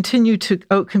if you continue to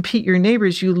outcompete your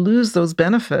neighbors, you lose those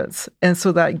benefits. And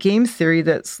so that game theory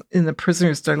that's in the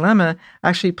prisoner's dilemma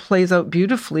actually plays out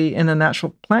beautifully in a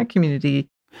natural plant community.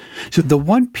 So the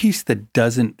one piece that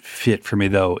doesn't fit for me,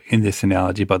 though, in this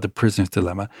analogy about the prisoner's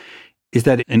dilemma is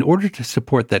that in order to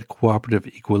support that cooperative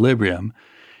equilibrium,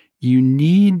 you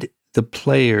need the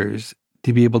players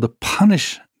to be able to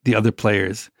punish the other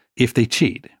players if they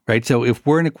cheat, right? So if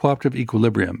we're in a cooperative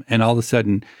equilibrium and all of a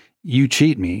sudden you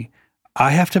cheat me,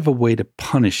 I have to have a way to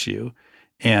punish you.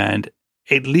 And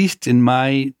at least in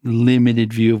my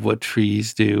limited view of what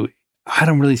trees do, I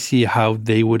don't really see how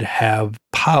they would have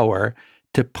power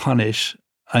to punish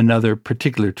another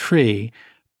particular tree.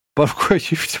 But of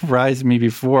course, you've surprised me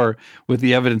before with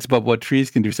the evidence about what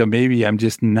trees can do. So maybe I'm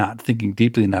just not thinking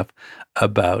deeply enough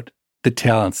about the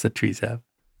talents that trees have.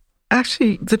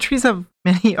 Actually, the trees have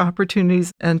many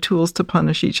opportunities and tools to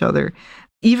punish each other.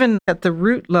 Even at the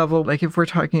root level, like if we're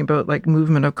talking about like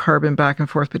movement of carbon back and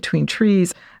forth between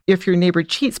trees, if your neighbor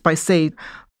cheats by, say,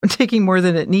 taking more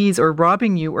than it needs or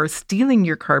robbing you or stealing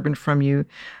your carbon from you,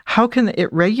 how can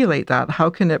it regulate that? How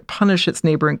can it punish its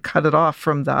neighbor and cut it off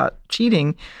from that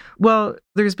cheating? Well,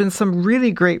 there's been some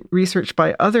really great research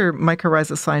by other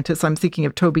mycorrhiza scientists. I'm thinking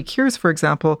of Toby Kears, for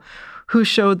example, who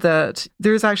showed that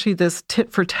there's actually this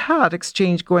tit-for-tat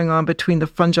exchange going on between the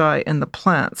fungi and the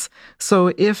plants.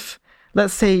 So if,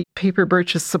 let's say, paper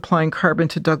birch is supplying carbon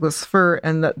to Douglas fir,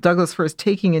 and that Douglas fir is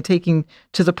taking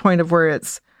to the point of where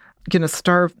it's going to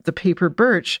starve the paper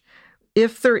birch,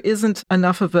 if there isn't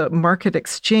enough of a market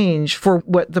exchange for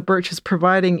what the birch is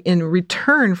providing in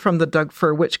return from the Doug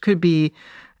fir, which could be,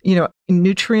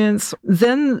 nutrients,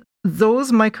 then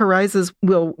those mycorrhizas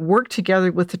will work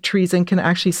together with the trees and can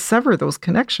actually sever those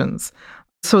connections.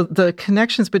 So the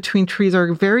connections between trees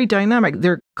are very dynamic.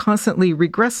 They're constantly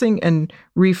regressing and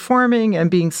reforming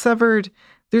and being severed.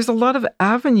 There's a lot of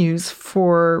avenues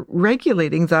for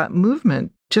regulating that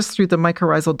movement just through the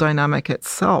mycorrhizal dynamic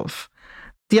itself.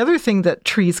 The other thing that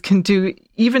trees can do,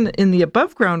 even in the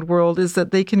above ground world, is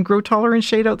that they can grow taller and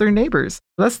shade out their neighbors.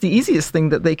 That's the easiest thing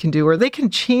that they can do. Or they can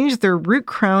change their root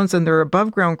crowns and their above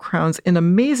ground crowns in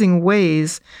amazing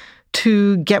ways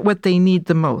to get what they need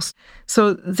the most.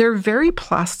 So they're very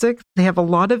plastic. They have a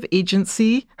lot of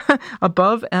agency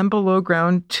above and below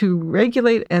ground to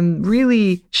regulate and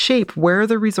really shape where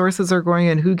the resources are going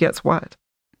and who gets what.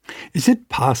 Is it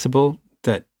possible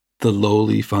that the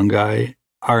lowly fungi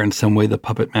are in some way the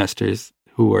puppet masters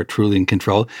who are truly in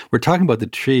control? We're talking about the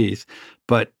trees,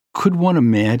 but could one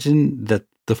imagine that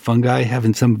the fungi have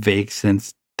in some vague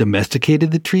sense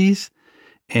domesticated the trees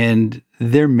and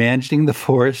they're managing the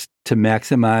forest to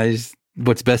maximize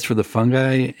what's best for the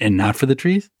fungi and not for the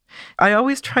trees? I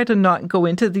always try to not go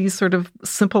into these sort of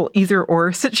simple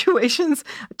either-or situations.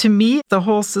 To me, the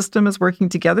whole system is working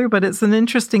together, but it's an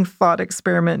interesting thought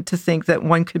experiment to think that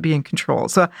one could be in control.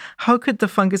 So how could the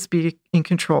fungus be in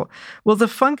control? Well, the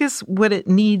fungus, what it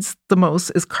needs the most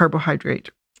is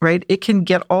carbohydrate, right? It can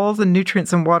get all the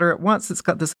nutrients and water at once. It's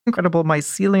got this incredible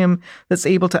mycelium that's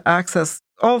able to access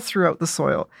all throughout the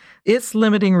soil. Its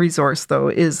limiting resource, though,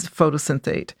 is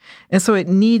photosynthate. And so it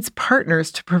needs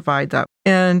partners to provide that.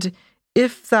 And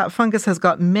if that fungus has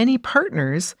got many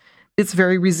partners, it's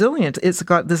very resilient. It's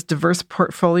got this diverse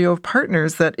portfolio of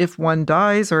partners that if one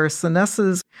dies or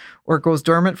senesces or goes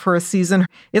dormant for a season,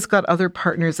 it's got other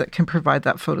partners that can provide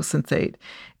that photosynthate.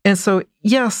 And so,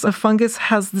 yes, a fungus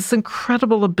has this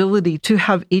incredible ability to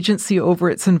have agency over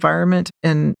its environment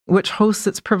and which hosts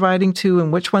it's providing to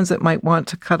and which ones it might want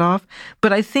to cut off.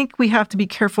 But I think we have to be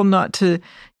careful not to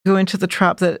go into the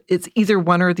trap that it's either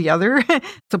one or the other,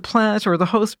 the plant or the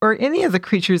host or any of the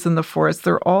creatures in the forest.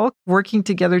 They're all working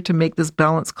together to make this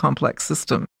balanced, complex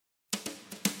system.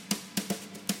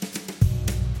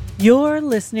 You're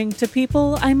listening to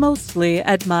People I Mostly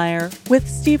Admire with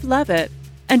Steve Levitt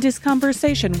and his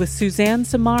conversation with Suzanne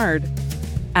Simard.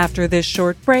 After this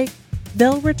short break,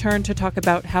 they'll return to talk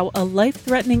about how a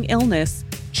life-threatening illness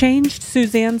changed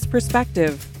Suzanne's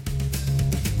perspective.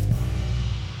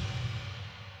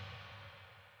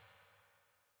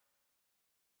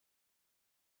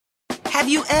 Have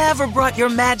you ever brought your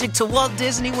magic to Walt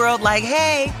Disney World like,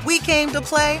 hey, we came to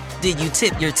play? Did you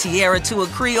tip your tiara to a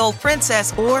Creole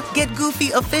princess or get goofy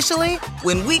officially?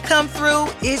 When we come through,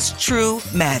 it's true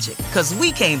magic, because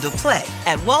we came to play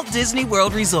at Walt Disney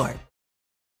World Resort.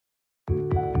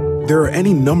 There are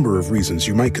any number of reasons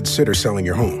you might consider selling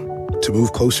your home. To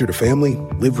move closer to family,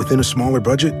 live within a smaller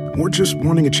budget, or just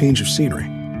wanting a change of scenery.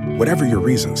 Whatever your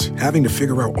reasons, having to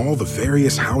figure out all the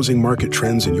various housing market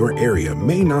trends in your area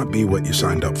may not be what you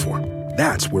signed up for.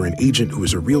 That's where an agent who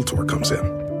is a realtor comes in.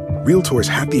 Realtors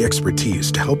have the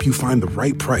expertise to help you find the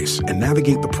right price and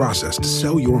navigate the process to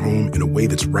sell your home in a way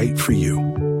that's right for you.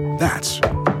 That's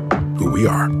who we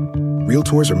are.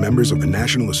 Realtors are members of the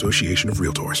National Association of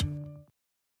Realtors.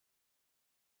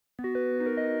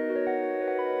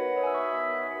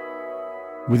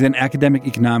 Within academic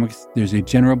economics, there's a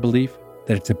general belief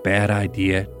that it's a bad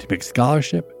idea to mix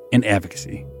scholarship and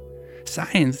advocacy.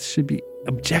 Science should be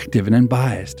objective and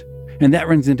unbiased, and that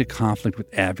runs into conflict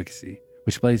with advocacy,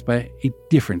 which plays by a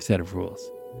different set of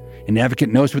rules. An advocate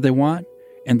knows what they want,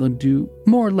 and they'll do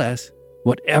more or less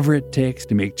whatever it takes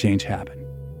to make change happen.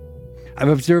 I've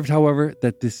observed, however,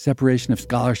 that this separation of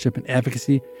scholarship and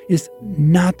advocacy is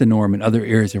not the norm in other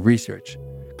areas of research.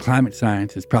 Climate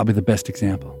science is probably the best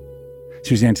example.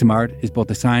 Suzanne Simard is both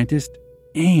a scientist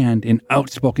and an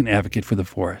outspoken advocate for the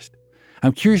forest.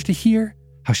 I'm curious to hear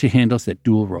how she handles that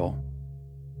dual role.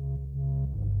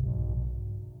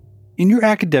 In your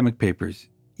academic papers,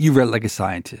 you write like a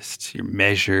scientist. You're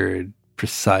measured,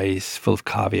 precise, full of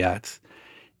caveats.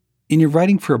 In your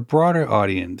writing for a broader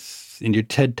audience, in your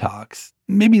TED Talks,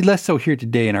 maybe less so here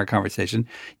today in our conversation,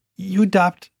 you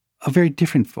adopt a very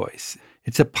different voice.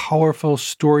 It's a powerful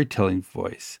storytelling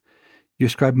voice. You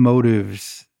ascribe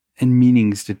motives and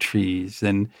meanings to trees,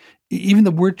 and even the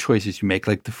word choices you make,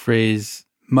 like the phrase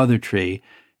mother tree,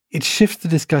 it shifts the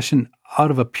discussion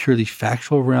out of a purely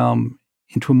factual realm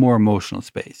into a more emotional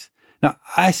space. Now,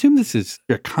 I assume this is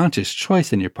a conscious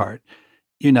choice on your part.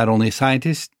 You're not only a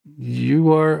scientist,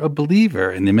 you are a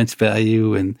believer in the immense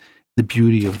value and the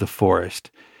beauty of the forest.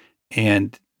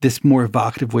 And this more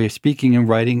evocative way of speaking and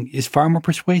writing is far more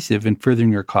persuasive in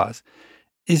furthering your cause.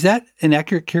 Is that an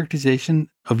accurate characterization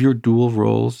of your dual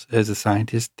roles as a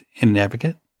scientist and an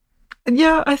advocate?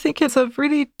 Yeah, I think it's a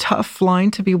really tough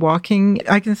line to be walking.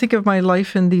 I can think of my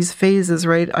life in these phases,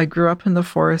 right? I grew up in the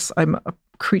forest. I'm a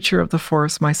creature of the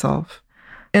forest myself.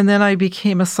 And then I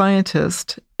became a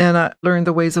scientist and I learned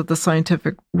the ways of the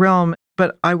scientific realm.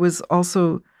 But I was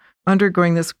also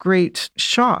undergoing this great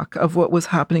shock of what was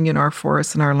happening in our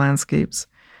forests and our landscapes.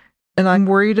 And I'm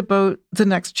worried about the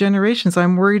next generations.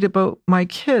 I'm worried about my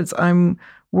kids. I'm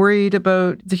worried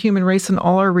about the human race and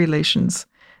all our relations.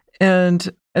 And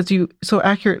as you so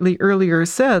accurately earlier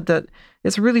said, that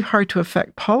it's really hard to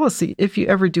affect policy if you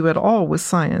ever do at all with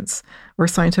science or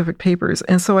scientific papers.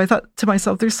 And so I thought to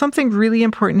myself, there's something really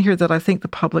important here that I think the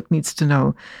public needs to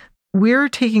know. We're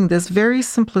taking this very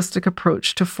simplistic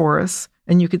approach to forests,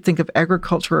 and you could think of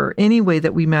agriculture or any way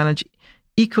that we manage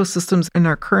ecosystems in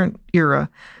our current era.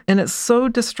 And it's so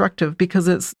destructive because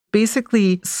it's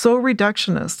basically so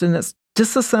reductionist, and it's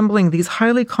disassembling these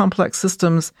highly complex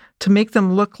systems to make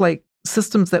them look like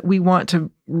systems that we want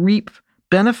to reap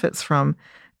benefits from.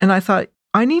 And I thought,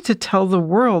 I need to tell the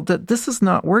world that this is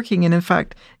not working. And in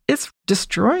fact, it's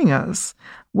destroying us.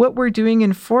 What we're doing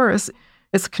in forests,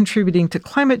 it's contributing to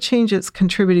climate change, it's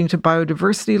contributing to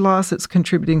biodiversity loss, it's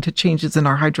contributing to changes in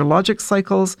our hydrologic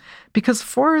cycles, because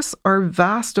forests are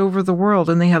vast over the world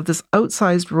and they have this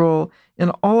outsized role in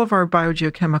all of our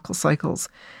biogeochemical cycles.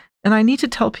 And I need to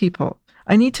tell people,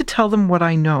 I need to tell them what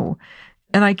I know.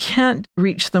 And I can't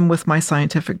reach them with my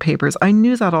scientific papers. I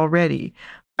knew that already.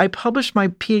 I published my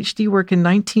PhD work in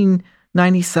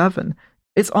 1997.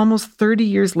 It's almost 30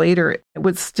 years later. It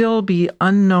would still be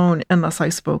unknown unless I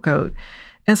spoke out.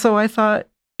 And so I thought,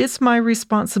 it's my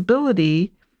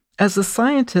responsibility as a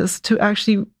scientist to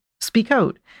actually speak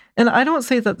out. And I don't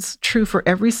say that's true for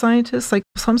every scientist. Like,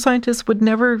 some scientists would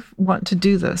never want to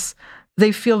do this.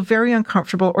 They feel very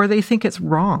uncomfortable, or they think it's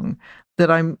wrong that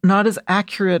I'm not as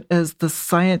accurate as the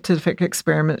scientific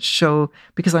experiments show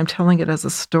because I'm telling it as a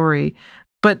story.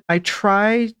 But I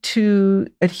try to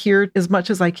adhere as much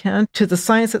as I can to the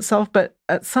science itself. But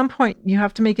at some point, you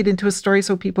have to make it into a story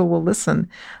so people will listen.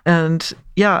 And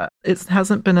yeah, it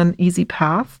hasn't been an easy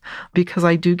path because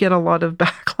I do get a lot of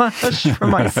backlash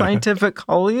from my scientific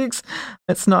colleagues.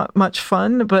 It's not much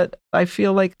fun, but I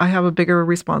feel like I have a bigger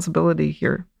responsibility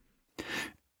here.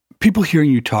 People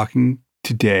hearing you talking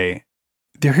today,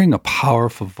 they're hearing a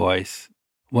powerful voice,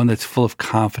 one that's full of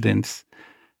confidence,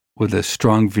 with a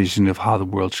strong vision of how the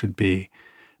world should be.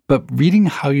 But reading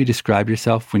how you describe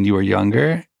yourself when you were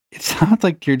younger, it sounds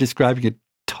like you're describing a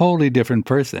totally different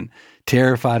person,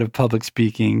 terrified of public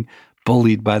speaking,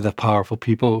 bullied by the powerful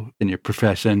people in your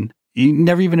profession. You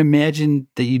never even imagined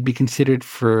that you'd be considered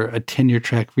for a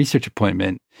tenure-track research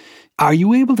appointment. Are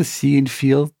you able to see and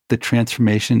feel the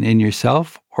transformation in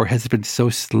yourself, or has it been so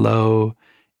slow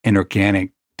and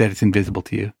organic that it's invisible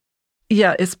to you?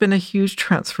 Yeah, it's been a huge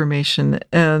transformation,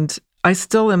 and I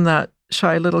still am that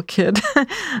shy little kid,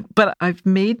 but I've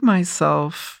made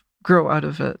myself grow out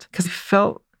of it because I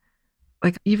felt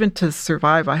like even to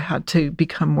survive, I had to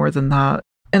become more than that.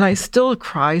 And I still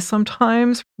cry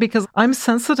sometimes because I'm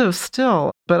sensitive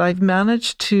still, but I've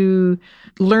managed to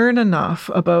learn enough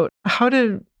about how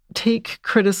to take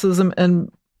criticism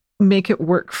and make it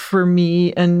work for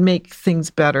me and make things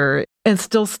better and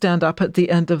still stand up at the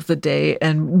end of the day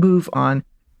and move on.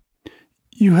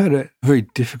 You had a very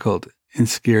difficult and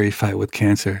scary fight with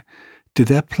cancer. Did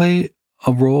that play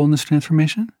a role in this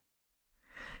transformation?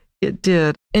 It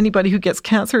did. Anybody who gets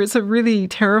cancer, it's a really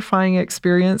terrifying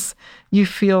experience. You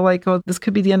feel like, oh, this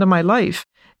could be the end of my life.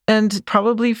 And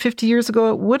probably 50 years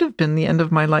ago, it would have been the end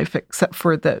of my life, except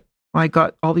for that I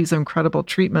got all these incredible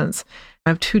treatments. I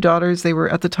have two daughters. They were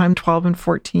at the time 12 and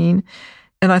 14.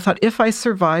 And I thought, if I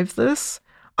survive this,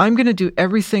 I'm going to do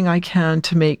everything I can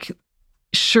to make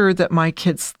sure that my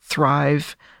kids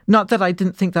thrive. Not that I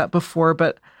didn't think that before,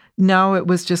 but now it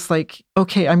was just like,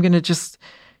 okay, I'm going to just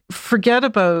forget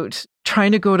about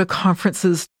trying to go to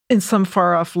conferences in some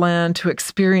far off land to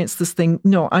experience this thing.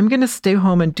 No, I'm going to stay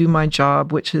home and do my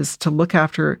job, which is to look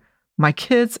after my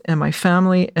kids and my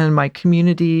family and my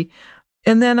community.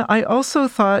 And then I also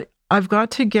thought, I've got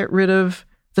to get rid of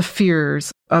the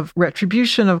fears of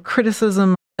retribution, of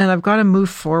criticism, and I've got to move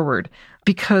forward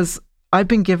because I've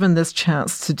been given this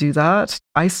chance to do that.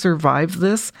 I survived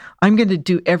this. I'm going to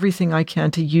do everything I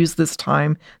can to use this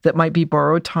time that might be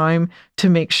borrowed time to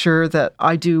make sure that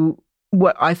I do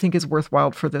what I think is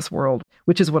worthwhile for this world,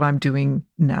 which is what I'm doing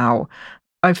now.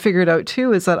 I figured out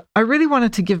too is that I really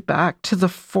wanted to give back to the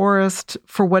forest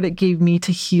for what it gave me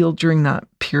to heal during that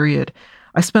period.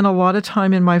 I spent a lot of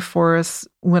time in my forests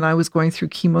when I was going through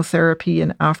chemotherapy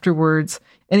and afterwards,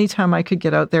 anytime I could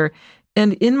get out there.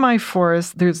 And in my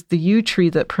forest, there's the yew tree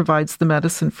that provides the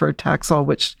medicine for Taxol,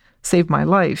 which saved my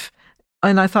life.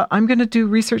 And I thought, I'm going to do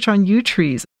research on yew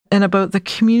trees and about the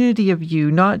community of yew,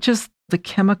 not just the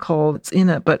chemical that's in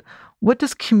it, but what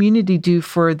does community do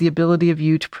for the ability of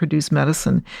you to produce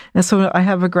medicine? And so I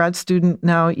have a grad student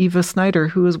now, Eva Snyder,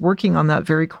 who is working on that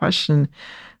very question.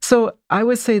 So I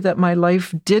would say that my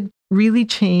life did really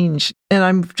change. And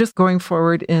I'm just going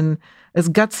forward in as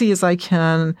gutsy as I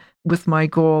can with my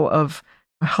goal of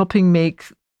helping make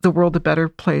the world a better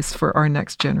place for our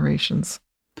next generations.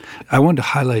 I wanted to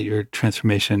highlight your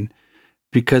transformation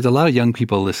because a lot of young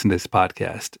people listen to this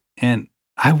podcast, and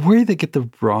I worry they get the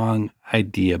wrong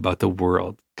idea about the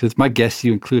world. Because my guests,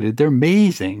 you included, they're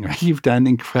amazing, right? You've done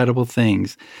incredible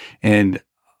things. And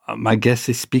my guests,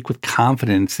 they speak with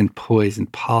confidence and poise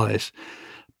and polish.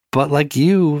 But like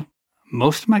you,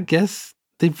 most of my guests,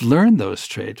 they've learned those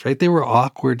traits, right? They were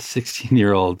awkward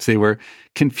 16-year-olds. They were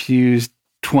confused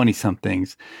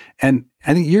 20-somethings. And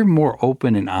I think you're more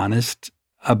open and honest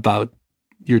about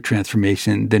your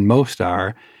transformation than most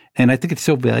are. And I think it's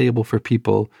so valuable for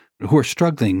people who are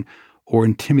struggling or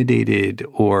intimidated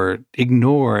or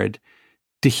ignored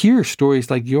to hear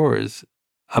stories like yours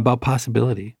about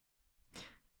possibility.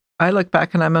 I look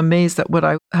back and I'm amazed at what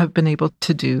I have been able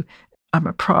to do. I'm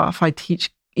a prof. I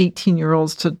teach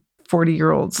 18-year-olds to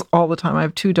 40-year-olds all the time. I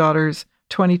have 2 daughters,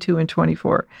 22 and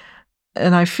 24.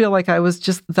 And I feel like I was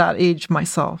just that age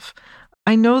myself.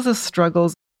 I know the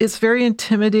struggles. It's very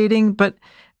intimidating, but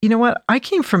you know what? I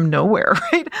came from nowhere,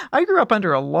 right? I grew up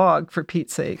under a log, for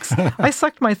Pete's sakes. I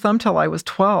sucked my thumb till I was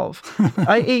 12.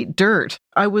 I ate dirt.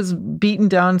 I was beaten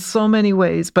down so many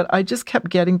ways, but I just kept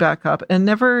getting back up and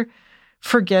never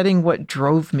forgetting what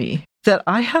drove me. That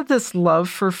I had this love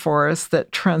for forests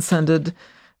that transcended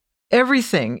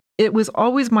everything. It was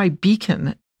always my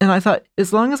beacon. And I thought,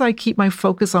 as long as I keep my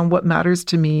focus on what matters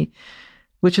to me,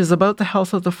 which is about the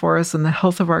health of the forest and the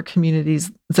health of our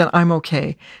communities, then I'm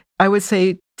okay. I would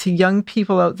say to young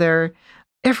people out there,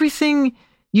 everything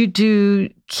you do,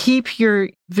 keep your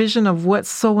vision of what's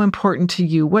so important to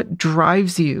you, what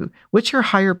drives you, what's your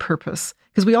higher purpose?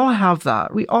 Because we all have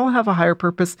that. We all have a higher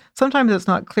purpose. Sometimes it's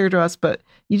not clear to us, but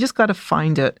you just got to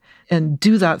find it and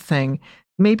do that thing.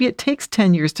 Maybe it takes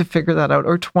 10 years to figure that out,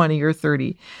 or 20 or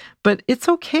 30, but it's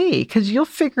okay because you'll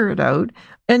figure it out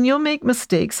and you'll make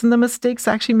mistakes, and the mistakes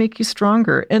actually make you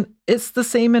stronger. And it's the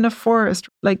same in a forest.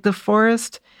 Like the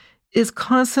forest is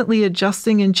constantly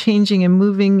adjusting and changing and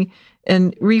moving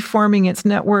and reforming its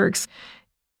networks.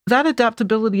 That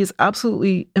adaptability is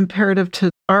absolutely imperative to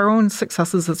our own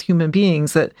successes as human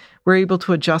beings, that we're able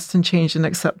to adjust and change and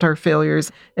accept our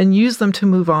failures and use them to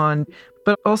move on,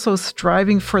 but also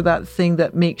striving for that thing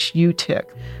that makes you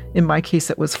tick. In my case,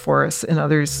 it was forests. In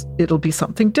others, it'll be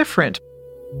something different.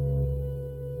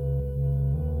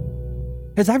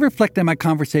 As I reflect on my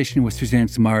conversation with Suzanne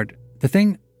Simard, the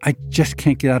thing I just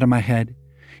can't get out of my head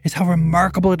is how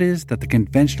remarkable it is that the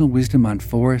conventional wisdom on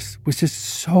forests was just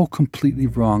so completely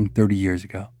wrong 30 years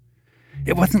ago.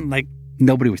 It wasn't like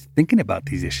nobody was thinking about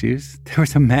these issues. There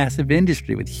was a massive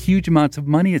industry with huge amounts of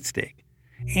money at stake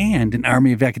and an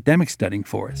army of academics studying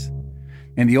forests.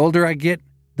 And the older I get,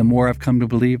 the more I've come to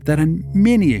believe that on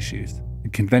many issues, the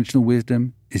conventional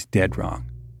wisdom is dead wrong.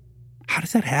 How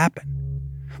does that happen?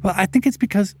 Well, I think it's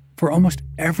because for almost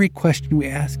every question we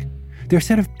ask, there are a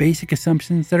set of basic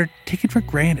assumptions that are taken for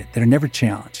granted, that are never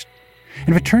challenged.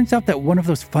 And if it turns out that one of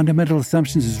those fundamental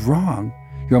assumptions is wrong,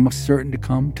 you're almost certain to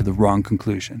come to the wrong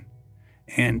conclusion.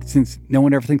 And since no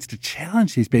one ever thinks to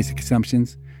challenge these basic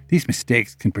assumptions, these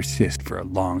mistakes can persist for a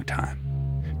long time.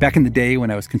 Back in the day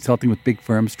when I was consulting with big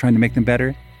firms trying to make them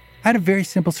better, I had a very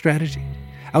simple strategy.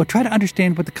 I would try to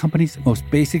understand what the company's most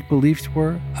basic beliefs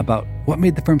were about what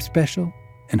made the firm special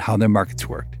and how their markets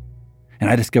worked. And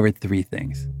I discovered 3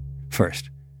 things. First,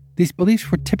 these beliefs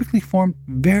were typically formed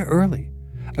very early.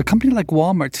 A company like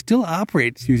Walmart still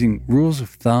operates using rules of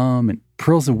thumb and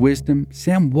pearls of wisdom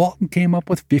Sam Walton came up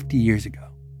with 50 years ago.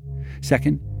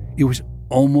 Second, it was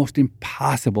almost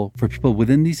impossible for people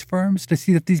within these firms to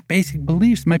see that these basic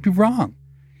beliefs might be wrong,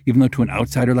 even though to an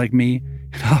outsider like me,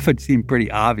 it often seemed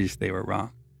pretty obvious they were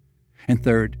wrong. And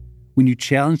third, when you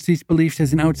challenged these beliefs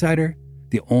as an outsider,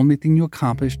 the only thing you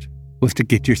accomplished was to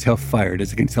get yourself fired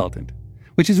as a consultant,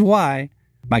 which is why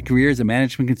my career as a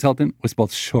management consultant was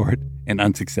both short and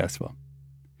unsuccessful.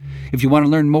 If you want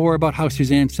to learn more about how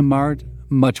Suzanne Simard,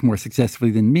 much more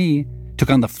successfully than me, took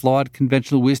on the flawed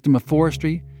conventional wisdom of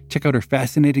forestry, check out her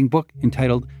fascinating book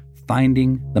entitled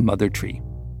Finding the Mother Tree.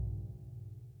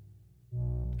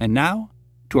 And now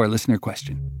to our listener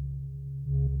question.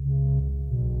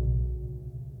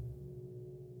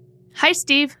 Hi,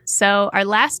 Steve. So our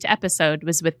last episode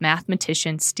was with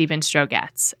mathematician Stephen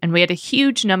Strogatz, and we had a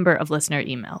huge number of listener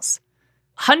emails.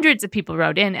 Hundreds of people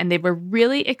wrote in, and they were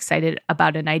really excited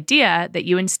about an idea that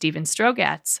you and Stephen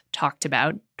Strogatz talked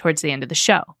about towards the end of the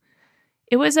show.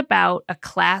 it was about a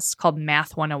class called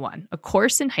Math 101, a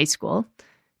course in high school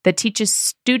that teaches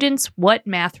students what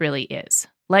math really is.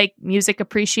 Like music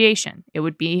appreciation, it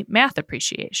would be math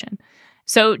appreciation.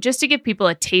 So just to give people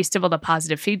a taste of all the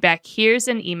positive feedback, here's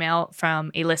an email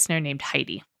from a listener named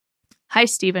Heidi. Hi,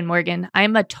 Steve and Morgan. I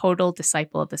am a total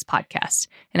disciple of this podcast,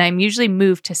 and I'm usually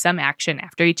moved to some action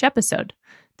after each episode.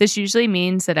 This usually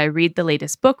means that I read the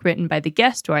latest book written by the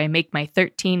guest, or I make my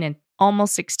 13 and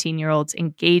almost 16-year-olds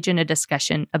engage in a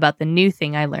discussion about the new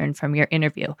thing I learned from your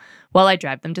interview while I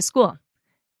drive them to school.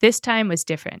 This time was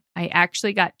different. I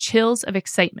actually got chills of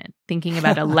excitement thinking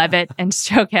about Levitt and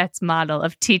Strogat's model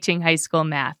of teaching high school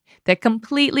math that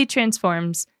completely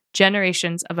transforms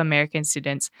generations of American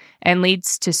students and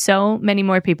leads to so many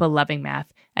more people loving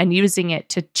math and using it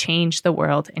to change the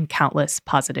world in countless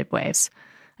positive ways.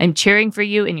 I'm cheering for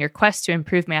you in your quest to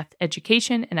improve math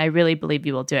education, and I really believe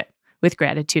you will do it. With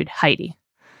gratitude, Heidi.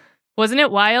 Wasn't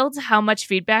it wild how much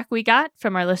feedback we got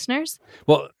from our listeners?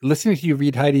 Well, listening to you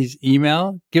read Heidi's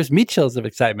email gives me chills of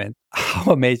excitement.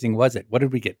 How amazing was it? What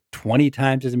did we get? 20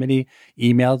 times as many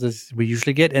emails as we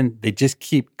usually get, and they just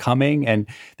keep coming, and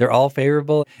they're all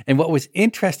favorable. And what was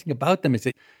interesting about them is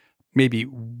that maybe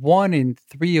 1 in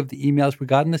 3 of the emails we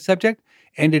got on the subject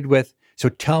ended with, so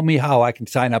tell me how I can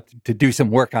sign up to do some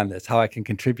work on this, how I can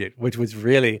contribute, which was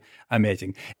really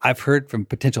amazing. I've heard from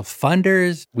potential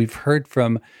funders. We've heard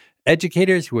from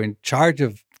educators who are in charge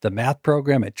of the math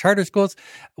program at charter schools.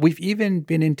 We've even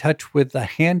been in touch with a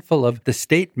handful of the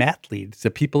state math leads, the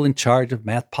people in charge of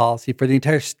math policy for the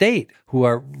entire state, who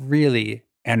are really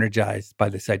energized by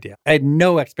this idea. I had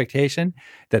no expectation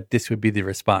that this would be the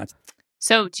response.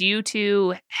 So do you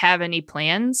two have any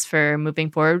plans for moving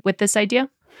forward with this idea?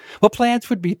 Well, plans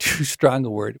would be too strong a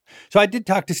word. So I did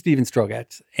talk to Steven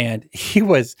Strogatz, and he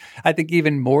was, I think,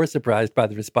 even more surprised by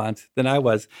the response than I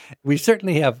was. We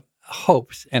certainly have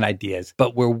hopes and ideas,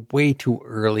 but we're way too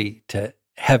early to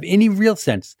have any real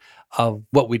sense of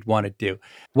what we'd want to do.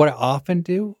 What I often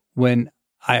do when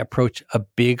I approach a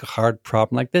big, hard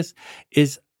problem like this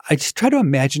is I just try to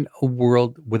imagine a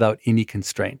world without any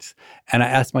constraints. And I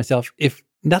ask myself, if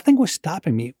nothing was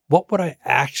stopping me, what would I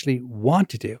actually want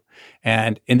to do?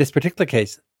 And in this particular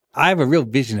case, I have a real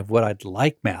vision of what I'd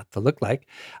like math to look like.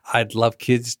 I'd love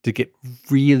kids to get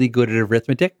really good at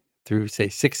arithmetic through, say,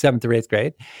 6th, 7th, or 8th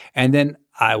grade. And then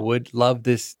I would love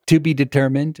this to be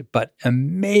determined, but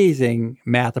amazing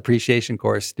math appreciation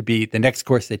course to be the next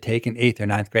course they take in 8th or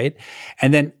 9th grade.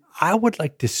 And then I would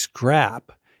like to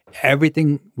scrap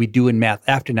everything we do in math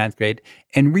after 9th grade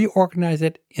and reorganize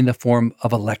it in the form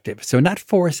of electives. So not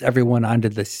force everyone onto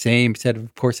the same set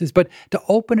of courses, but to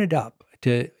open it up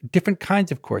to different kinds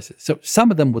of courses. So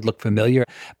some of them would look familiar.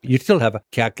 You'd still have a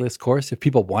calculus course if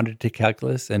people wanted to take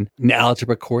calculus, and an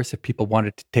algebra course if people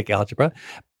wanted to take algebra.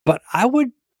 But I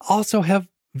would also have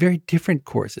very different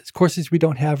courses we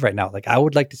don't have right now. Like I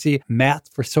would like to see math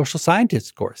for social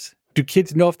scientists course. Do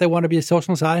kids know if they want to be a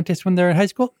social scientist when they're in high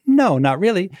school? No, not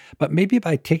really. But maybe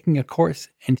by taking a course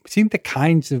and seeing the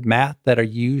kinds of math that are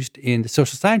used in the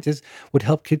social sciences would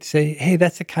help kids say, hey,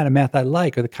 that's the kind of math I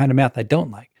like or the kind of math I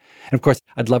don't like. And of course,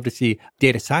 I'd love to see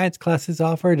data science classes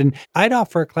offered. And I'd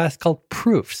offer a class called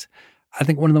Proofs. I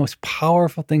think one of the most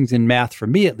powerful things in math, for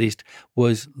me at least,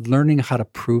 was learning how to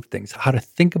prove things, how to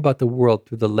think about the world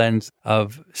through the lens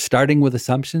of starting with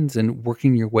assumptions and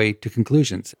working your way to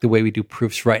conclusions. The way we do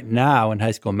proofs right now in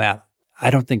high school math, I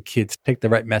don't think kids take the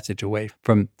right message away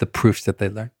from the proofs that they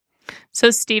learn.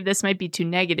 So, Steve, this might be too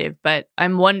negative, but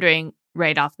I'm wondering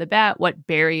right off the bat what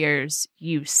barriers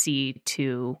you see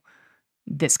to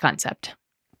this concept.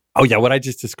 Oh, yeah. What I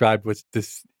just described was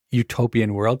this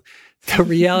utopian world. The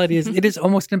reality is it is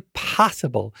almost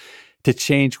impossible to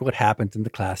change what happens in the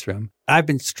classroom. I've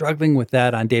been struggling with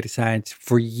that on data science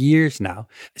for years now.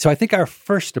 So I think our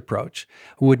first approach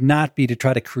would not be to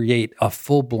try to create a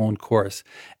full-blown course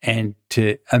and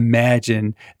to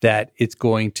imagine that it's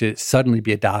going to suddenly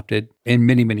be adopted in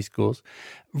many, many schools.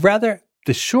 Rather,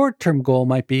 the short-term goal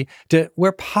might be to,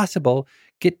 where possible,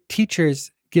 get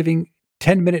teachers giving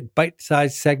 10-minute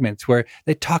bite-sized segments where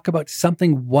they talk about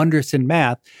something wondrous in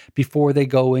math before they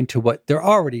go into what they're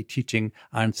already teaching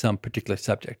on some particular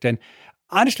subject. And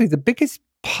honestly, the biggest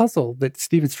puzzle that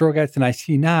Steven Strogatz and I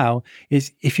see now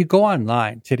is if you go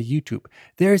online, say to YouTube,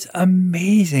 there's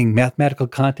amazing mathematical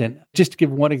content. Just to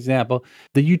give one example,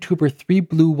 the YouTuber 3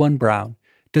 Blue 1 Brown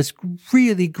does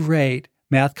really great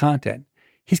math content.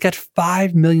 He's got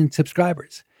 5 million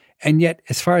subscribers. And yet,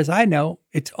 as far as I know,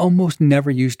 it's almost never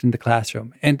used in the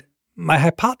classroom. And my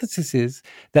hypothesis is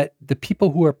that the people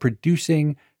who are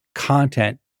producing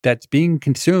content that's being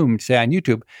consumed, say on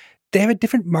YouTube, they have a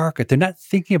different market. They're not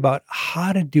thinking about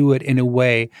how to do it in a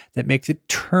way that makes it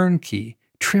turnkey,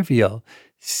 trivial,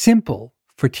 simple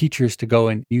for teachers to go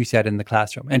and use that in the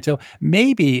classroom. And so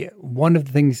maybe one of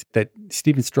the things that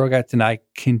Stephen Strogatz and I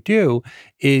can do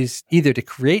is either to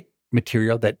create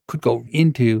material that could go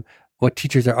into what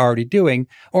teachers are already doing,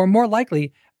 or more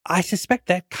likely, I suspect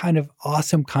that kind of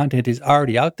awesome content is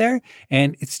already out there,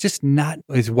 and it's just not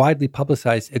as widely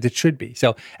publicized as it should be.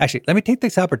 So actually, let me take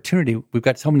this opportunity. We've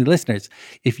got so many listeners.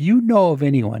 If you know of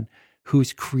anyone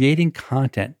who's creating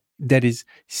content that is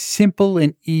simple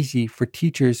and easy for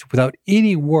teachers without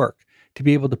any work to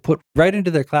be able to put right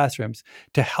into their classrooms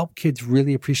to help kids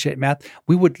really appreciate math,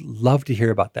 we would love to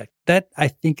hear about that. That, I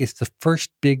think, is the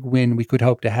first big win we could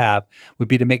hope to have, would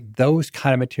be to make those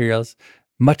kind of materials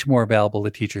much more available to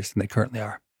teachers than they currently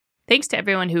are. Thanks to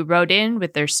everyone who wrote in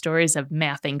with their stories of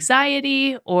math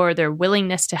anxiety or their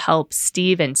willingness to help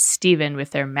Steve and Stephen with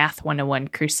their Math 101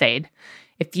 crusade.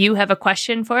 If you have a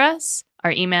question for us,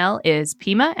 our email is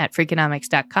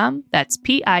pima@freakonomics.com. That's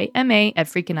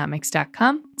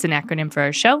PIMA@freakonomics.com. It's an acronym for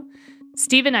our show.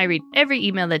 Steve and I read every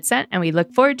email that's sent, and we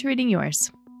look forward to reading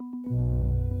yours.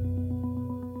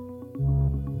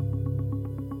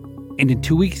 And in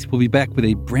 2 weeks, we'll be back with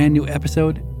a brand new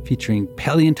episode featuring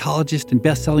paleontologist and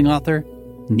best-selling author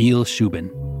Neil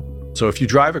Shubin. So if you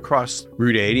drive across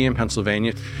Route 80 in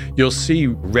Pennsylvania, you'll see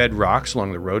red rocks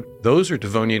along the road. Those are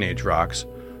Devonian Age rocks.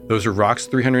 Those are rocks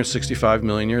 365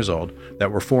 million years old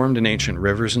that were formed in ancient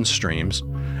rivers and streams.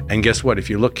 And guess what? If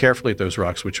you look carefully at those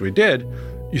rocks, which we did,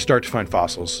 you start to find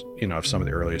fossils, of some of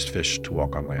the earliest fish to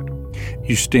walk on land.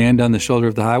 You stand on the shoulder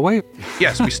of the highway?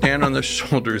 Yes, we stand on the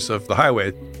shoulders of the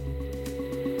highway.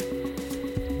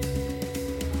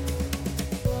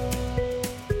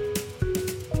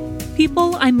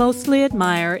 People I Mostly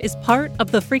Admire is part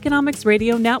of the Freakonomics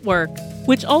Radio Network,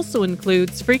 which also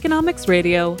includes Freakonomics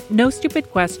Radio, No Stupid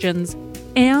Questions,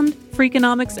 and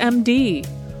Freakonomics MD.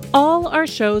 All our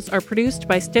shows are produced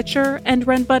by Stitcher and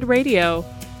Renbud Radio.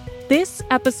 This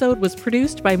episode was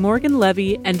produced by Morgan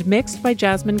Levy and mixed by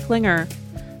Jasmine Klinger.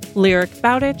 Lyric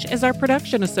Bowditch is our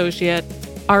production associate.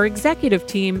 Our executive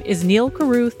team is Neil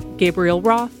Carruth, Gabriel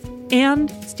Roth,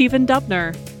 and Stephen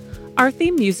Dubner. Our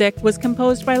theme music was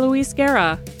composed by Luis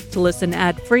Guerra. To listen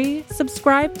ad-free,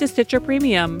 subscribe to Stitcher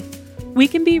Premium. We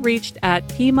can be reached at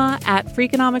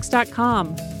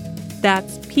pima@freakonomics.com.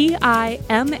 That's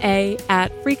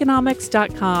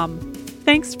PIMA@freakonomics.com.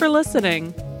 Thanks for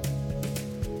listening.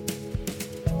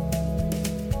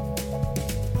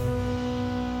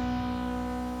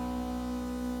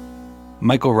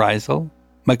 Mycorrhizal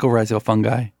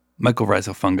fungi,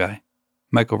 mycorrhizal fungi,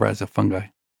 mycorrhizal fungi.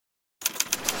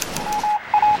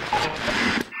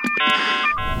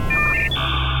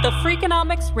 The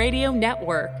Freakonomics Radio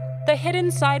Network, the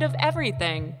hidden side of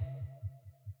everything.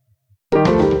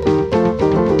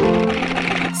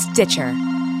 Stitcher.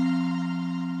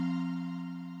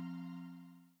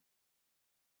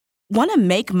 Want to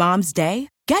make Mom's day?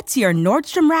 Get to your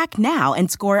Nordstrom Rack now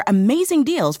and score amazing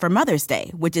deals for Mother's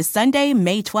Day, which is Sunday,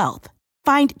 May 12th.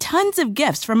 Find tons of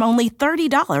gifts from only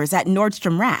 $30 at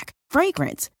Nordstrom Rack.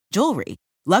 Fragrance, jewelry,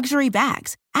 luxury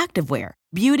bags, activewear,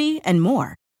 beauty, and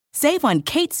more. Save on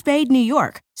Kate Spade New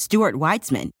York, Stuart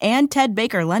Weitzman, and Ted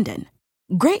Baker London.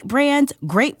 Great brands,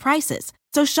 great prices.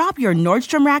 So shop your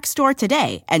Nordstrom Rack store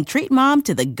today and treat Mom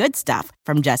to the good stuff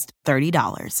from just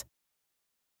 $30.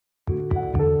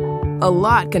 A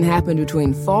lot can happen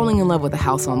between falling in love with a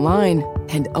house online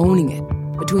and owning it.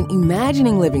 Between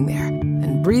imagining living there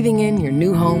and breathing in your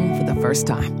new home for the first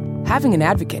time. Having an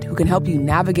advocate who can help you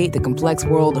navigate the complex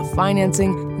world of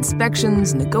financing,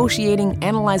 inspections, negotiating,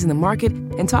 analyzing the market,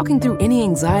 and talking through any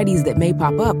anxieties that may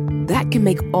pop up, that can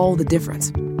make all the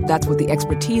difference. That's what the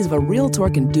expertise of a Realtor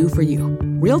can do for you.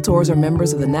 Realtors are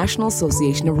members of the National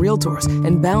Association of Realtors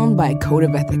and bound by a code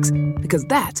of ethics, because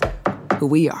that's who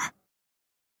we are.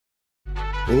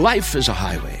 Life is a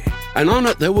highway, and on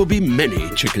it there will be many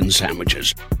chicken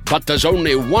sandwiches. But there's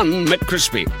only one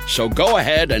McCrispy. So go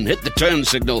ahead and hit the turn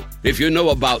signal if you know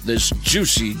about this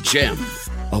juicy gem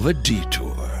of a detour.